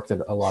envious of the work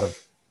that a lot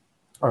of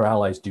our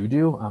allies do,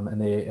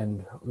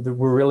 and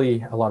we're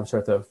really a lot of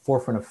at the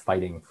forefront of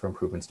fighting for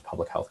improvements to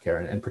public health care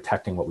and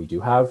protecting what we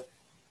do have.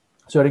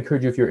 So I'd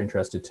encourage you, if you're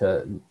interested,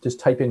 to just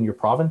type in your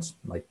province,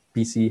 like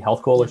BC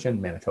Health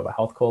Coalition, Manitoba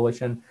Health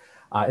Coalition.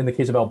 In the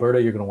case of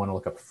Alberta, you're going to want to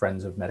look up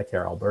Friends of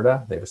Medicare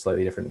Alberta. They have a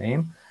slightly different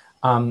name,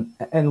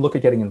 and look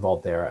at getting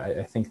involved there.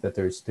 I think that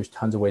there's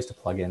tons of ways to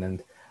plug in,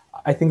 and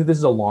I think that this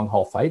is a long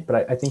haul fight.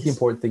 But I think the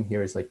important thing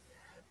here is, like,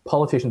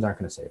 politicians aren't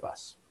going to save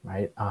us,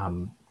 right?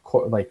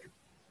 Like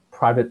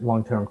private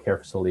long-term care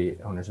facility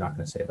owners are not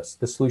going to save us.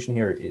 The solution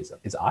here is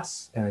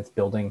us, and it's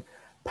building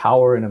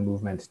power in a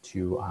movement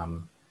to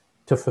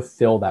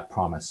fulfill that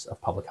promise of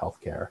public health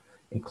care,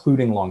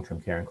 including long-term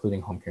care,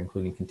 including home care,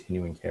 including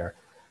continuing care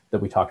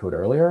that we talked about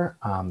earlier.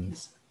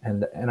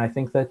 And I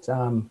think that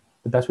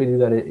the best way to do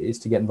that is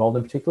to get involved,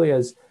 and particularly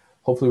as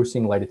hopefully we're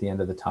seeing light at the end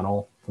of the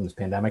tunnel from this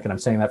pandemic. And I'm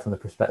saying that from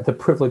the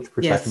privileged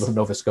perspective of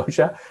Nova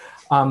Scotia.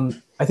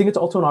 I think it's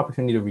also an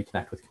opportunity to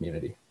reconnect with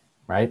community,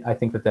 right? I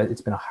think that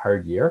it's been a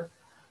hard year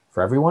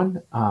for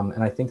everyone.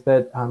 And I think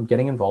that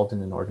getting involved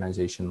in an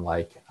organization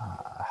like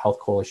a health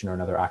coalition or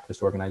another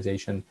activist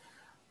organization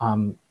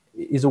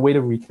is a way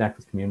to reconnect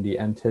with community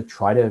and to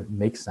try to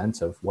make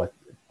sense of what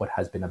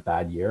has been a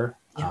bad year.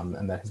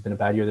 And that has been a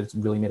bad year that's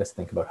really made us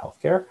think about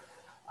healthcare.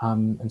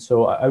 And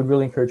so I would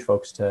really encourage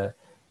folks to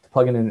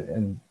plug in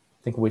and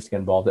think of ways to get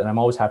involved. And I'm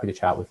always happy to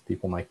chat with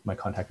people. My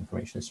contact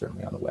information is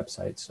certainly on the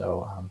website.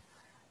 So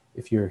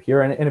if you're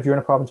here, and if you're in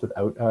a province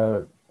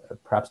without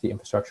perhaps the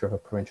infrastructure of a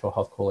provincial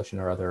health coalition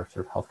or other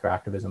sort of healthcare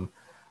activism,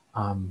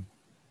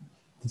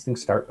 these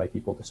things start by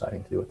people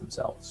deciding to do it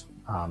themselves.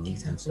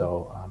 Exactly. And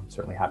so I'm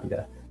certainly happy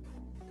to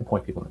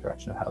point people in the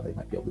direction of how they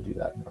might be able to do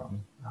that in their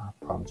own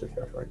province or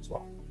territory as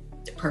well.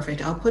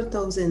 Perfect. I'll put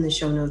those in the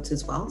show notes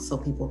as well, so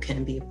people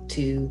can be able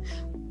to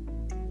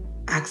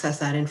access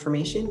that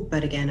information.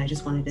 But again, I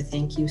just wanted to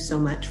thank you so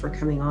much for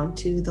coming on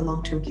to the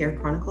Long-Term Care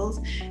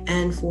Chronicles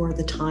and for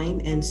the time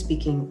and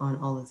speaking on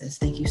all of this.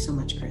 Thank you so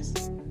much,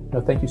 Chris.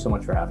 No, thank you so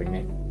much for having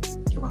me.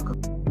 You're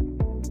welcome.